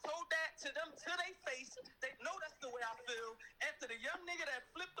 I told that to them to their face. They know that's the way I feel. After the young nigga that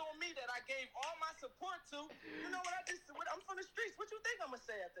flipped on me that I gave all my support to, you know what I'm from the streets. What you think I'm going to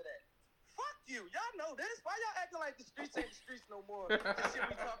say after that? Fuck you. Y'all know this. Why y'all acting like the streets ain't the streets no more? That shit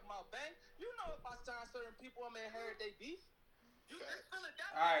we talking about, bang. You know if I sign certain people, I'm going to inherit they beef. You just feel it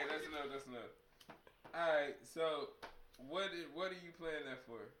that way. All right, that's enough. All right, so... What are you playing that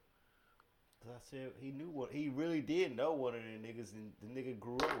for? I said he really did know one of them niggas, and the nigga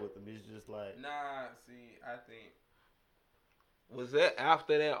grew up with him. It's just like, nah. See, I think was that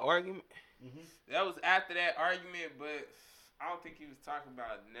after that argument? Mm-hmm. That was after that argument, but I don't think he was talking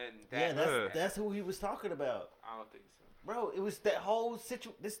about nothing. That's who he was talking about. I don't think so, bro. It was that whole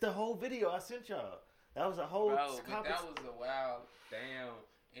situation. This the whole video I sent y'all. That was a whole. Bro, but that was a wild damn.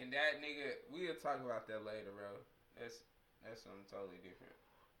 And that nigga, we'll talk about that later, bro. That's something totally different.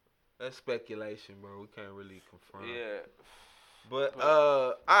 That's speculation, bro. We can't really confirm. Yeah. But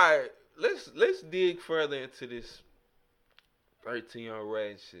all right, let's dig further into this 13 on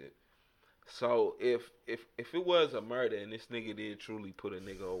red shit. So if it was a murder and this nigga did truly put a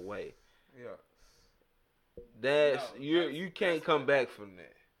nigga away, you can't come back from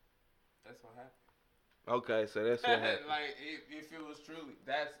that. That's what happened. Okay, so that's what happened. Like if it was truly,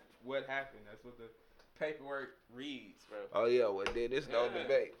 that's what happened. That's what the paperwork reads, bro. Oh yeah, well then it's no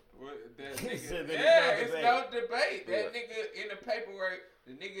debate. It's no debate. That nigga in the paperwork,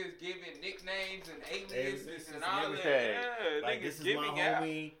 the nigga is giving nicknames and aliases and all that. Yeah, like this is my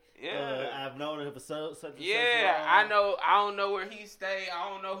homie. I've known him for such and such. I know. I don't know where he stay. I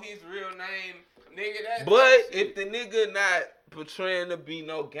don't know his real name, nigga. That. But if the nigga not portraying to be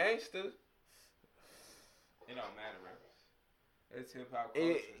no gangster, it don't matter, bro. It's hip hop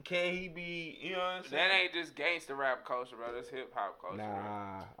culture. Can he be? You know what I'm saying? That ain't just gangster rap culture, bro. That's hip hop culture.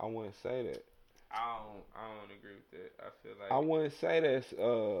 Nah, I wouldn't say that. I don't agree with that. I feel like I wouldn't say that's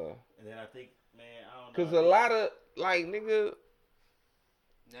And then I think, man, I don't know. Cause a lot of like nigga.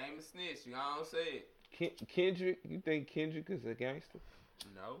 Name a snitch. You don't say it. Kendrick. You think Kendrick is a gangster?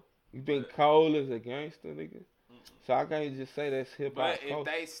 No. You think Cole is a gangster, nigga? So I can't just say that's hip hop. But if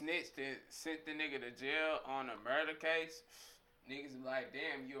they snitched and sent the nigga to jail on a murder case, niggas be like,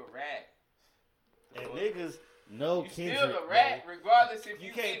 damn, you a rat. And niggas know Kendrick. You still a rat, regardless if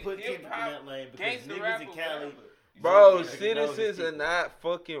you can't put Kendrick in that lane because niggas in Cali. Bro, citizens are not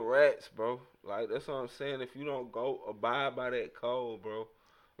fucking rats, bro. Like that's what I'm saying. If you don't go abide by that code, bro,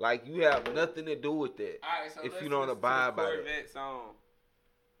 like you have nothing to do with that. All right, so if you don't abide by that song.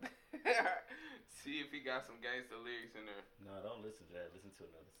 See if he got some gangster lyrics in there. No, don't listen to that. Listen to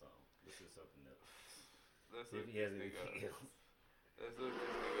another song. Listen to something else. Let's see if he has anything else. Let's look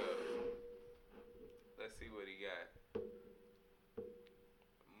this nigga up. Let's see what he got.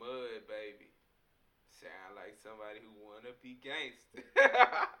 Mud Baby. Sound like somebody who wanna be gangster.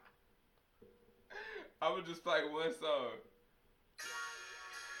 I would just play one song.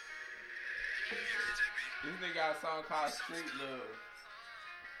 This nigga got a song called Street Love.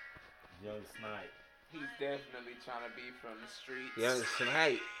 Young Snipe. He's definitely trying to be from the streets. Young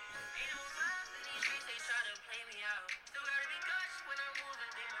Snipe.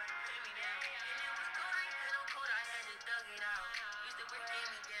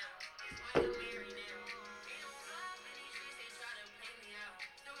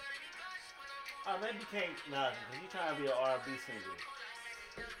 Maybe you can't, because you trying to be an R&B singer.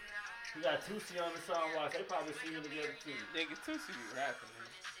 You got Tootsie on the song, watch. They probably singing together too. Nigga, Tootsie be rapping.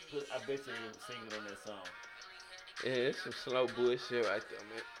 I bet you singing on that song. Yeah, it's some slow bullshit right there,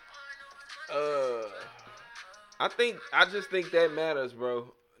 man. I just think that matters,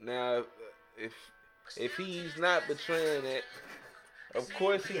 bro. Now, if he's not betraying it, of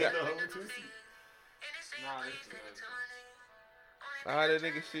course he got. How that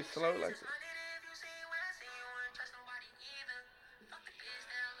nigga shit slow like that?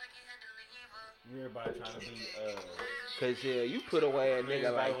 Everybody trying to be cause yeah, you put away a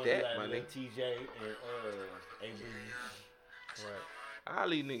nigga like that, my nigga. TJ and AB. Right. All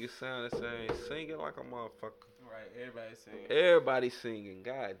these niggas sound the same, singing like a motherfucker. Right, everybody singing. Everybody singing.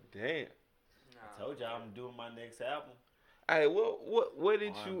 God damn. I told y'all I'm doing my next album. Hey, what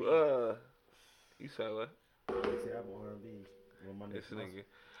did you R&B. You say what? Next album R&B. This nigga.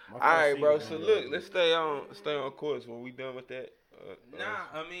 My All right, first bro. single So been look, let's stay on course. When we done with that? Nah,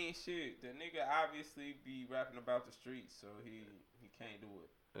 I mean, shit. The nigga obviously be rapping about the streets, so he can't do it.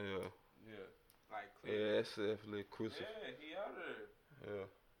 Yeah. Like, Yeah, clearly. that's definitely crucial. Yeah, he out of there.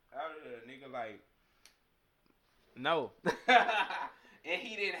 Yeah. Out of there, nigga. Like, no. And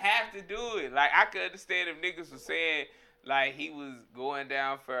he didn't have to do it. Like, I could understand if niggas was saying, like, he was going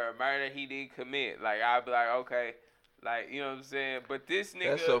down for a murder he didn't commit. Like, I'd be like, okay. Like, you know what I'm saying? But this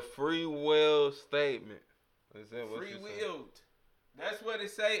nigga. That's a free will statement. Is that what free you willed. That's what it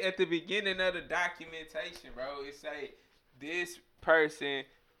say at the beginning of the documentation, bro. It say this person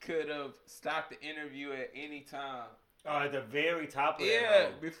could have stopped the interview at any time. Oh, at the very top of Yeah,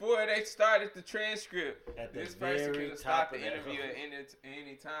 that. before they started the transcript. At the This person very could have stopped top the of that interview hoe. at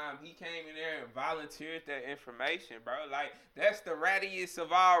any time. He came in there and volunteered that information, bro. Like, that's the rattiest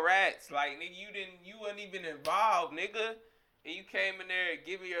of all rats. Like, nigga, you wasn't even involved, nigga. And you came in there and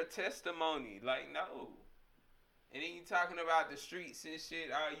giving your testimony. Like, no. And then you talking about the streets and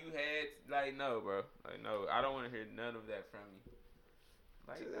shit, all you had. Like, no, bro. Like, no. I don't want to hear none of that from you.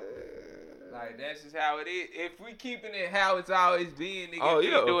 Like, that's just how it is. If we keeping it how it's always been, nigga, if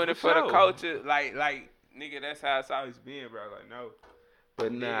you doing it for the culture, like, nigga, that's how it's always been, bro. Like, no.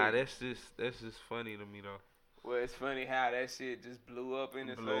 But nah, that's just funny to me though. Well, it's funny how that shit just blew up in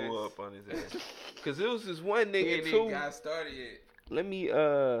his face. Blew up on his ass. Cause it was this one nigga And too. it got started yet. Let me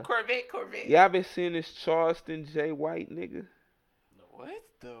Corvette. Y'all been seeing this Charleston J. White nigga? What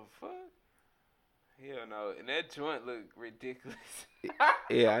the fuck? Hell no. And that joint look ridiculous.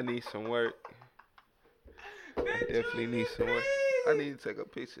 Yeah, I need some work. I definitely need some work. I need to take a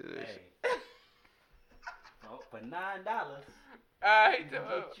picture of this. Hey. Oh, for $9, I hate you the can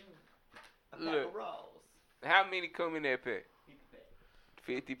get you a pack Look. of rolls. How many come in that pack?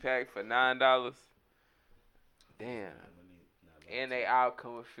 50 pack for $9. Damn. And they all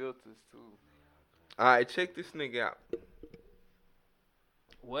come with filters too. Alright, check this nigga out.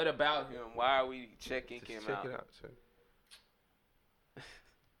 What about him? Why are we checking him Check out? it out, sir.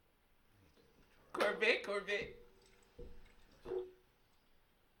 Corvette.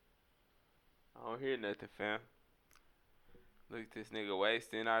 I don't hear nothing, fam. Look at this nigga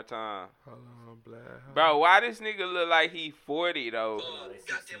wasting our time. Hold on, black. Bro, why this nigga look like he 40 though?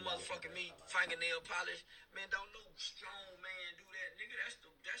 Got that motherfucking meat, fingernail polish. Man, don't no strong man do that, nigga. That's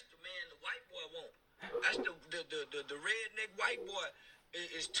the man the white boy want. That's the redneck white boy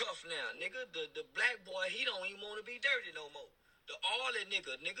is tough now, nigga. The black boy, he don't even want to be dirty no more. The oily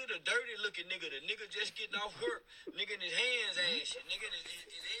nigga, the dirty looking nigga, the nigga just getting off work, nigga in his hands and shit, nigga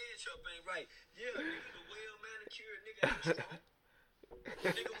his edge up ain't right. Yeah, nigga, the well manicured nigga ain't strong.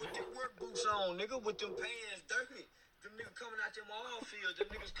 Nigga with them work boots on, nigga with them pants dirty. Them niggas coming out them oil fields, them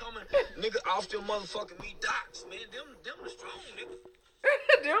niggas coming, nigga off them motherfucking meat docks, man. Them the strong nigga.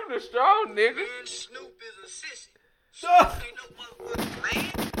 Them the strong nigga. Man, Snoop is a sissy. Snoop ain't no motherfucking man.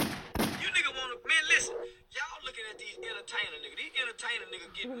 You nigga wanna, man, listen. Y'all looking at these entertainer niggas. These entertainer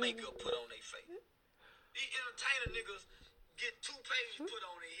niggas get makeup put on their face. These entertainer niggas get toupees put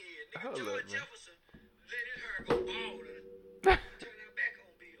on their head. Nigga, George Jefferson let his hair go bald and turn her back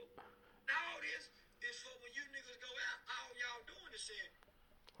on Bill. Now all this is for when you niggas go out, all y'all doing is saying,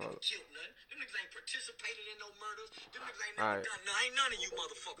 don't kill nothing. Them niggas ain't participated in no murders. Them niggas ain't never done nothing. Ain't none of you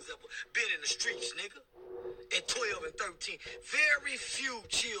motherfuckers ever been in the streets, nigga. At 12 and 13. Very few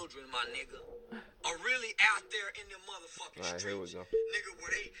children, my nigga, are really out there in them motherfucking streets. Here we go. Nigga,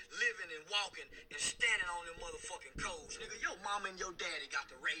 where they living and walking and standing on them motherfucking codes. Nigga, your mama and your daddy got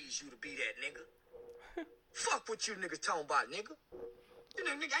to raise you to be that, nigga. Fuck what you niggas talking about, nigga. You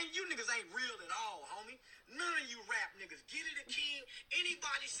niggas ain't real at all, homie. None of you rap niggas. Get it a king.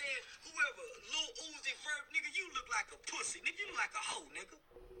 Anybody said, whoever, Lil Uzi Vert, nigga, you look like a pussy. Nigga, you look like a hoe, nigga.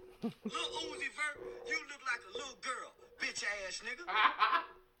 Lil Uzi Vert, you look like a little girl. Bitch ass nigga.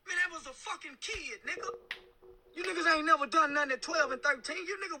 Man, that was a fucking kid, nigga. You niggas ain't never done nothing at 12 and 13.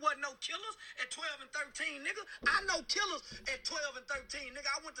 You nigga wasn't no killers at 12 and 13, nigga. I know killers at 12 and 13, nigga.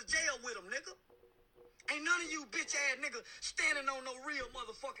 I went to jail with them, nigga. Ain't none of you bitch ass niggas standing on no real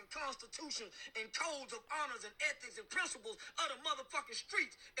motherfucking constitution and codes of honors and ethics and principles of the motherfucking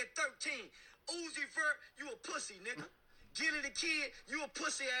streets at 13. Uzi Vert, you a pussy, nigga. Gilly the Kid, you a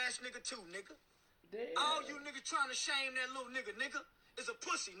pussy ass nigga too, nigga. Damn. All you niggas trying to shame that little nigga is a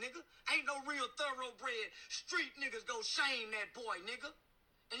pussy, nigga. Ain't no real thoroughbred street niggas go shame that boy, nigga.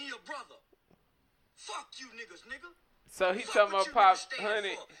 And he a brother. Fuck you niggas, nigga. So he talking about Pop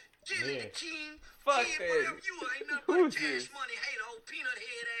Honey. Gilly the King, Fuck kid, that. whatever you ain't nothing but Who's cash this? money, hater, old peanut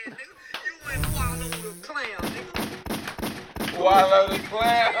head ass nigga. You ain't Wallow the Clown, nigga. Wallow the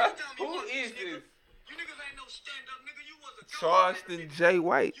Clown. Who is this? You niggas ain't no stand-up nigga. You was a Charleston J.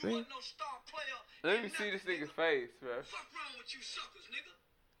 White, You man. wasn't no star player. Let in me see this nothing, nigga's face, bro. Fuck wrong with you suckers, nigga?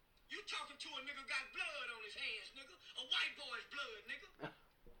 You talking to a nigga got blood on his hands, nigga. A white boy's blood, nigga.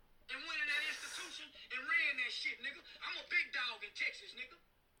 And went in that institution and ran that shit, nigga. I'm a big dog in Texas, nigga.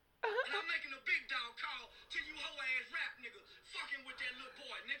 And I'm making a big dog call to you hoe ass rap nigga fucking with that little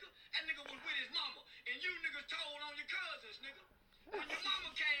boy, nigga. That nigga was with his mama. And you niggas told on your cousins, nigga. When your mama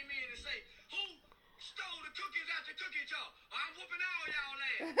came in and say, who stole the cookies out the cookie jar? I'm whooping all y'all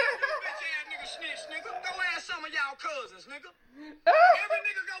ass. You bitch ass nigga snitch, nigga. Go ask some of y'all cousins, nigga. Every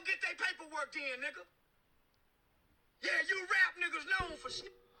nigga go get their paperwork in, nigga. Yeah, you rap niggas known for shit.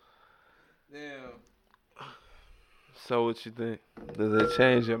 Damn. So what you think? Does it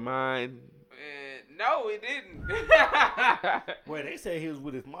change your mind? Man, no, it didn't. Well, they say he was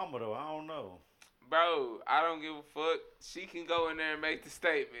with his mama though. I don't know. Bro, I don't give a fuck. She can go in there and make the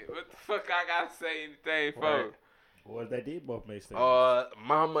statement. What the fuck I gotta say anything for? Right. Well, they did both make statements.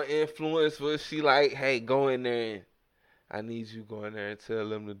 Mama influence was she like, hey, go in there and I need you go in there and tell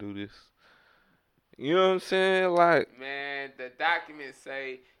them to do this. You know what I'm saying? Like, Man, the documents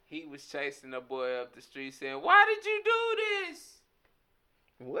say he was chasing a boy up the street saying, why did you do this?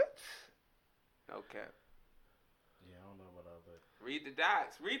 what? Okay. Yeah, I don't know about all that. Read the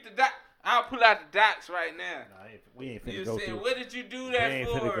docs. Read the docs. I'll pull out the docs right now. Nah, we ain't finna You go said, through. what did you do We that ain't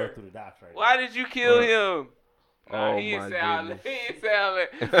finna go for? through the docs right Why did you kill him? Nah, Oh, he my didn't say all goodness. that. He didn't say all that.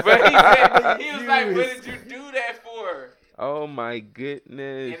 But he said, he was like, what did you do that for? Oh my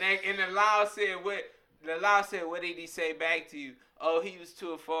goodness. And the law said, what? The law said, what did he say back to you? Oh, he was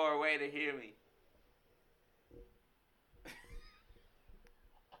too far away to hear me.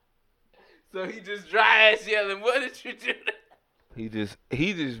 So he just dry ass yelling, what did you do?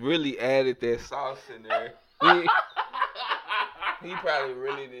 He just really added that sauce in there. He probably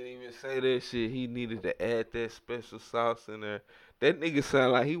really didn't even say that shit. He needed to add that special sauce in there. That nigga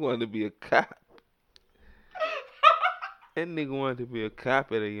sound like he wanted to be a cop. That nigga wanted to be a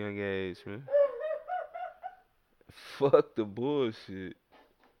cop at a young age, man. Fuck the bullshit.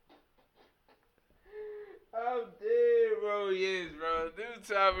 I'm dead, bro. Yes, bro. Do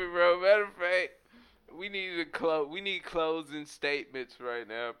topic, bro. Matter of fact, we need closing statements right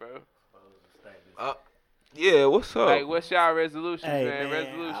now, bro. Yeah, what's up? Like, what's y'all resolutions, Hey, man? man,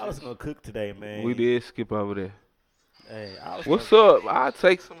 Resolutions. I was gonna cook today, man. We did skip over there. Hey, I was What's gonna, up? I'll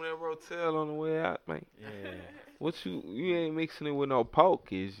take some of that Rotel on the way out, man. Yeah. What you ain't mixing it with no pork,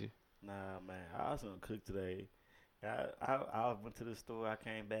 is you? Nah, man. I was gonna cook today. I went to the store. I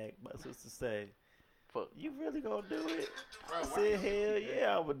came back. My sister said, "Fuck, you really gonna do it?" I said, "Hell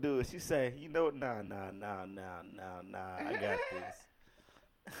yeah, I would do it." She said, "You know, nah. I got this."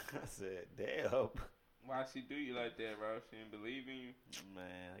 I said, "Damn." Why she do you like that, bro? She didn't believe in you?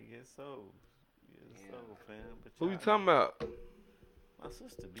 Man, I guess so. So, fam. But Who you y'all- talking about? My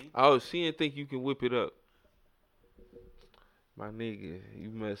sister, B. Oh, she didn't think you can whip it up. My nigga, you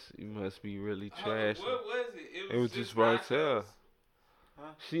must be really trash. What was it? It was just nachos. Rotel. Huh?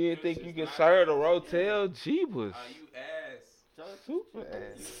 She didn't It think was you just could serve the nachos. Rotel. Jeebus. Oh, you ass. Super You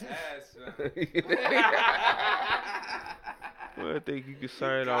ass. ass, son. I think you could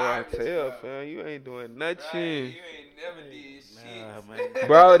serve the garbage, Rotel, bro. fam. You ain't doing Right, nothing. you ain't never did shit. Nah, man.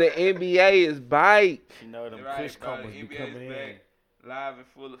 Bro, the NBA is bike. You know them Right, Kush bro, the combos be NBA coming is in. back, live in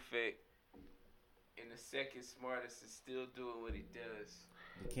full effect. And the second smartest is still doing what he does.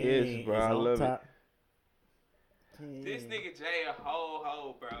 The king Yes, bro, is I on love it. top. This nigga Jay a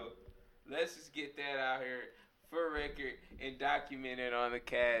hoe, bro. Let's just get that out here for record and document it on the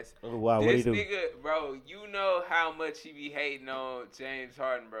cast. Oh, wow, what This he do? nigga, bro, you know how much he be hating on James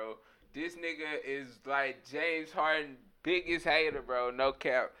Harden, bro. This nigga is like James Harden biggest hater, bro. No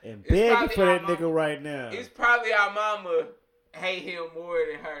cap. And It's begging probably for that our nigga mama- right now. It's probably our mama hate him more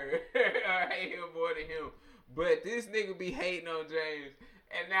than her. Or hate him more than him. But this nigga be hating on James.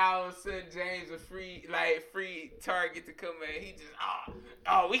 And now all of a sudden James a free target to come in. He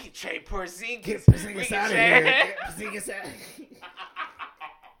just we can trade Porzingis. Get We Porzingis can out of trade- here. Get Porzingis out of here.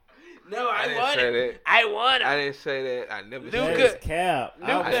 No, I I didn't want say it. that. I want I it. didn't say that. I never Luka- said That's it. cap.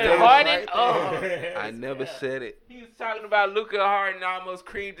 Luka I I was said and it Harden. right Oh. there. I never said it. He was talking about Luka and Harden almost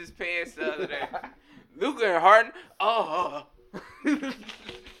creamed his pants the other day. Luka and Harden. Oh.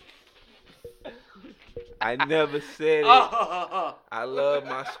 I never said it. Oh. I love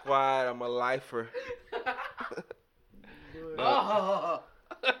my squad. I'm a lifer. Oh.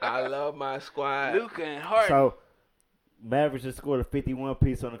 I love my squad. Luka and Harden. So, Mavericks just scored a 51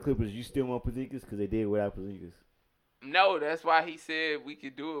 piece on the Clippers. You still want Porzingis? Because they did without Porzingis. No, that's why he said we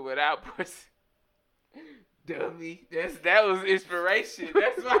could do it without Porzingis. Dummy. That was inspiration.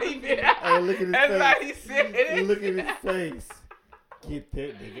 That's why he did. Hey, look at his That's face. why he said it. Look at his face. Get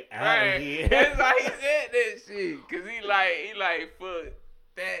that nigga out Right. of here. That's why he said that shit. Cause he like fuck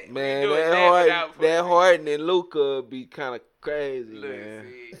that. we Man, doing that without Harden and Luka be kind of crazy, Look, man.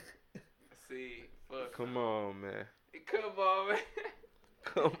 see, fuck. Come on, man. Come on, man.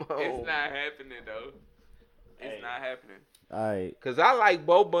 Come on. It's not happening though. It's not happening. Alright. Cause I like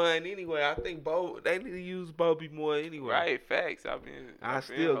Boban anyway. I think they need to use Bobby more anyway. Right, facts. I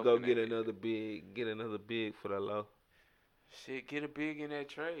still go get another big for the low. Shit, get a big in that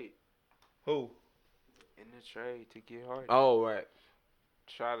trade. Who? In the trade to get Harden. Oh, right.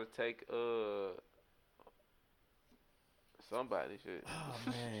 Try to take somebody shit. Oh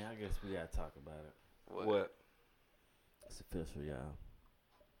man, I guess we gotta talk about it. What? It's official, y'all.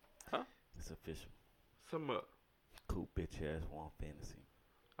 Huh? It's official. Sum up. Cool bitch ass won fantasy.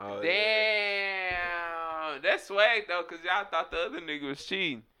 Oh, Damn, that's swag though, cause y'all thought the other nigga was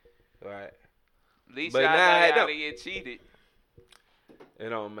cheating. Right. At least But y'all nah, know it how don't- to get cheated. It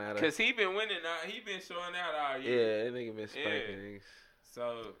don't matter. Cause he been winning. He been showing out all Yeah, year. that nigga been spanking niggas.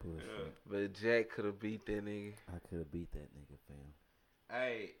 So, But Jack could have beat that nigga. I could have beat that nigga, fam.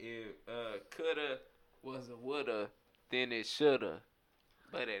 hey, if coulda was a woulda, then it shoulda,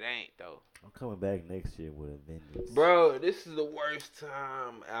 but it ain't though. I'm coming back next year with a vengeance. Bro, this is the worst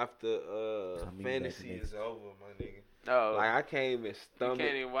time after Coming fantasy back is next- over, my nigga. No, Like I can't even you stomach.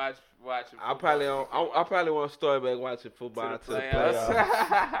 can't even watch. I probably want to start back watching football to the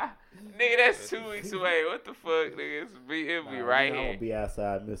playoffs. Nigga, that's 2 weeks away. What the fuck, nigga? It'll be right I'm here. gonna be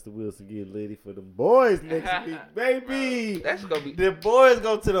outside, Mr. Wilson, getting ready for the boys next week, baby. That's gonna be. The boys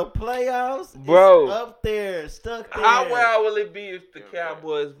go to the playoffs, Bro. It's up there, stuck there. How well will it be if the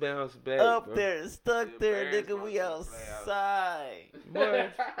Cowboys bounce back? up bro? there, stuck The there, Bears nigga. going We to the playoffs. outside. Boy,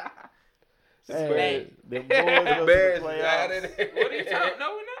 Hey, them boys go Bears to the is out of playoffs. there. What are you talking?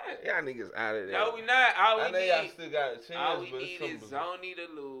 No, we're not. Y'all niggas out of there. No, we not. All I we know y'all need, still got a chance, all we but need it's is Zoni to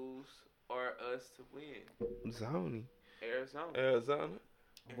lose or us to win. Zoni. Arizona. Arizona.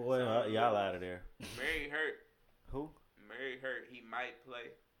 Boy, y'all out of there. Murray hurt. Who? Murray hurt. He might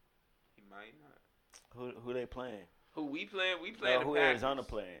play. He might not. Who they playing? Who we playing? We playing the Who Packers. Arizona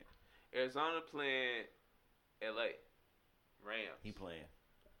playing? Arizona playing L.A. Rams. He playing.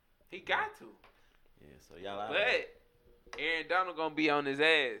 He got to. Yeah, so y'all out of there. But Aaron Donald gonna be on his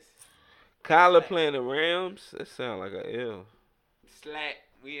ass. Kyler playing the Rams. That sound like a L. Slack.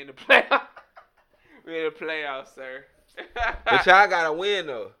 We in the playoffs. We in the playoffs, sir. But y'all gotta win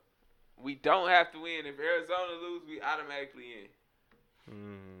though. We don't have to win. If Arizona lose, we automatically in.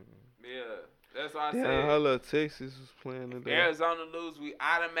 Yeah, that's why I Damn, said. hold up, Texas was playing today. Arizona lose, we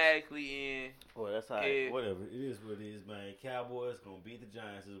automatically in. Boy, that's all Yeah. right. Whatever. It is what it is, man. Cowboys gonna beat the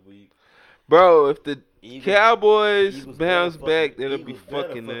Giants this week. Bro, if the Eagles- Cowboys Eagles bounce better back, fucking- that'll be Eagles better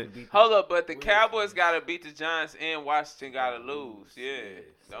fucking nuts. beat the- Hold up, but the Where's Cowboys the- gotta beat the Giants and Washington gotta lose. Yeah, Yeah.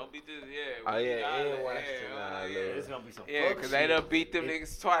 don't beat this. Yeah. Oh, yeah, gotta- and Washington gotta lose. It's gonna be some Yeah, fuck because they shit. done beat them It-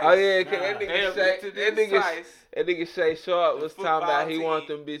 niggas twice. Oh yeah, cause Nah. that They nigga done Shay, beat that them nigga, twice. that nigga Shay Sharp The was talking about he football want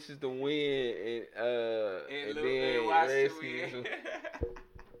team. them bitches to win And and then Washington Redskins. win.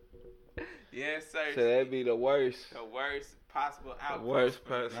 Yes, sir. So that'd be the worst. the worst possible outcome. worst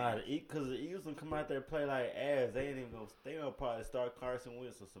for the- possible. Nah, because the Eagles gonna come out there and play like ass. They ain't even gonna. They gonna probably start Carson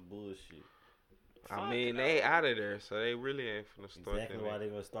Wentz or some bullshit. I mean, they out of there, so they really ain't finna start Exactly that. why they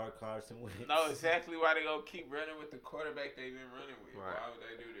gonna start Carson Wentz. No, exactly why they gonna keep running with the quarterback they've been running with. Right. Why would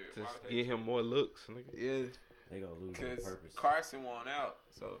they do that? Why Just would they get him more looks, nigga. Yeah, They gonna lose on because purpose. Carson won out.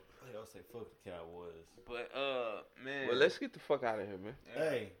 So, They gonna say fuck the Cowboys. but man. Well, let's get the fuck out of here, man.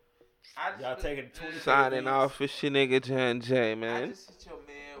 Hey, I just y'all put- taking 20 Signing off for shit nigga John J, I man. just hit your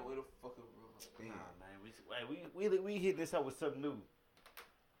man with a fucking rubber Nah, band. man, we hit this up with something new.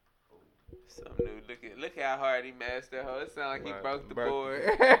 Something new. Look how hard he mashed that hoe. It sound like he Right. broke the Broke- board.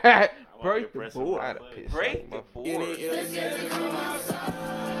 Break the press board. him I'd off. have pissed Break off the my- board.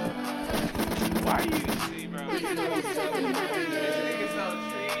 Why you see, bro? This nigga so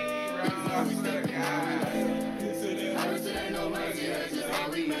treaty, bro. I swear to God.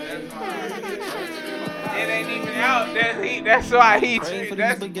 It ain't even out. That's why he Pray treated. for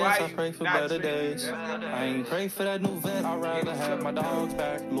That's these why baguettes, I you pray for not better treated. days. I ain't pray for that new vet, I'd rather have my dogs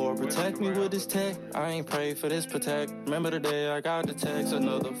back. Lord, protect me with this tech. I ain't pray for this protect. Remember the day I got the text,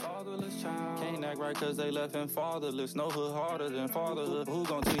 another fatherless child. Can't act right cause they left him fatherless. No hood harder than fatherhood. Who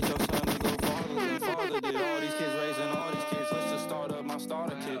gon' teach your son to go farther than father did? All these kids raising all these kids. Let's just start up my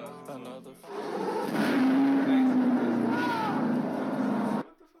starter kit. Another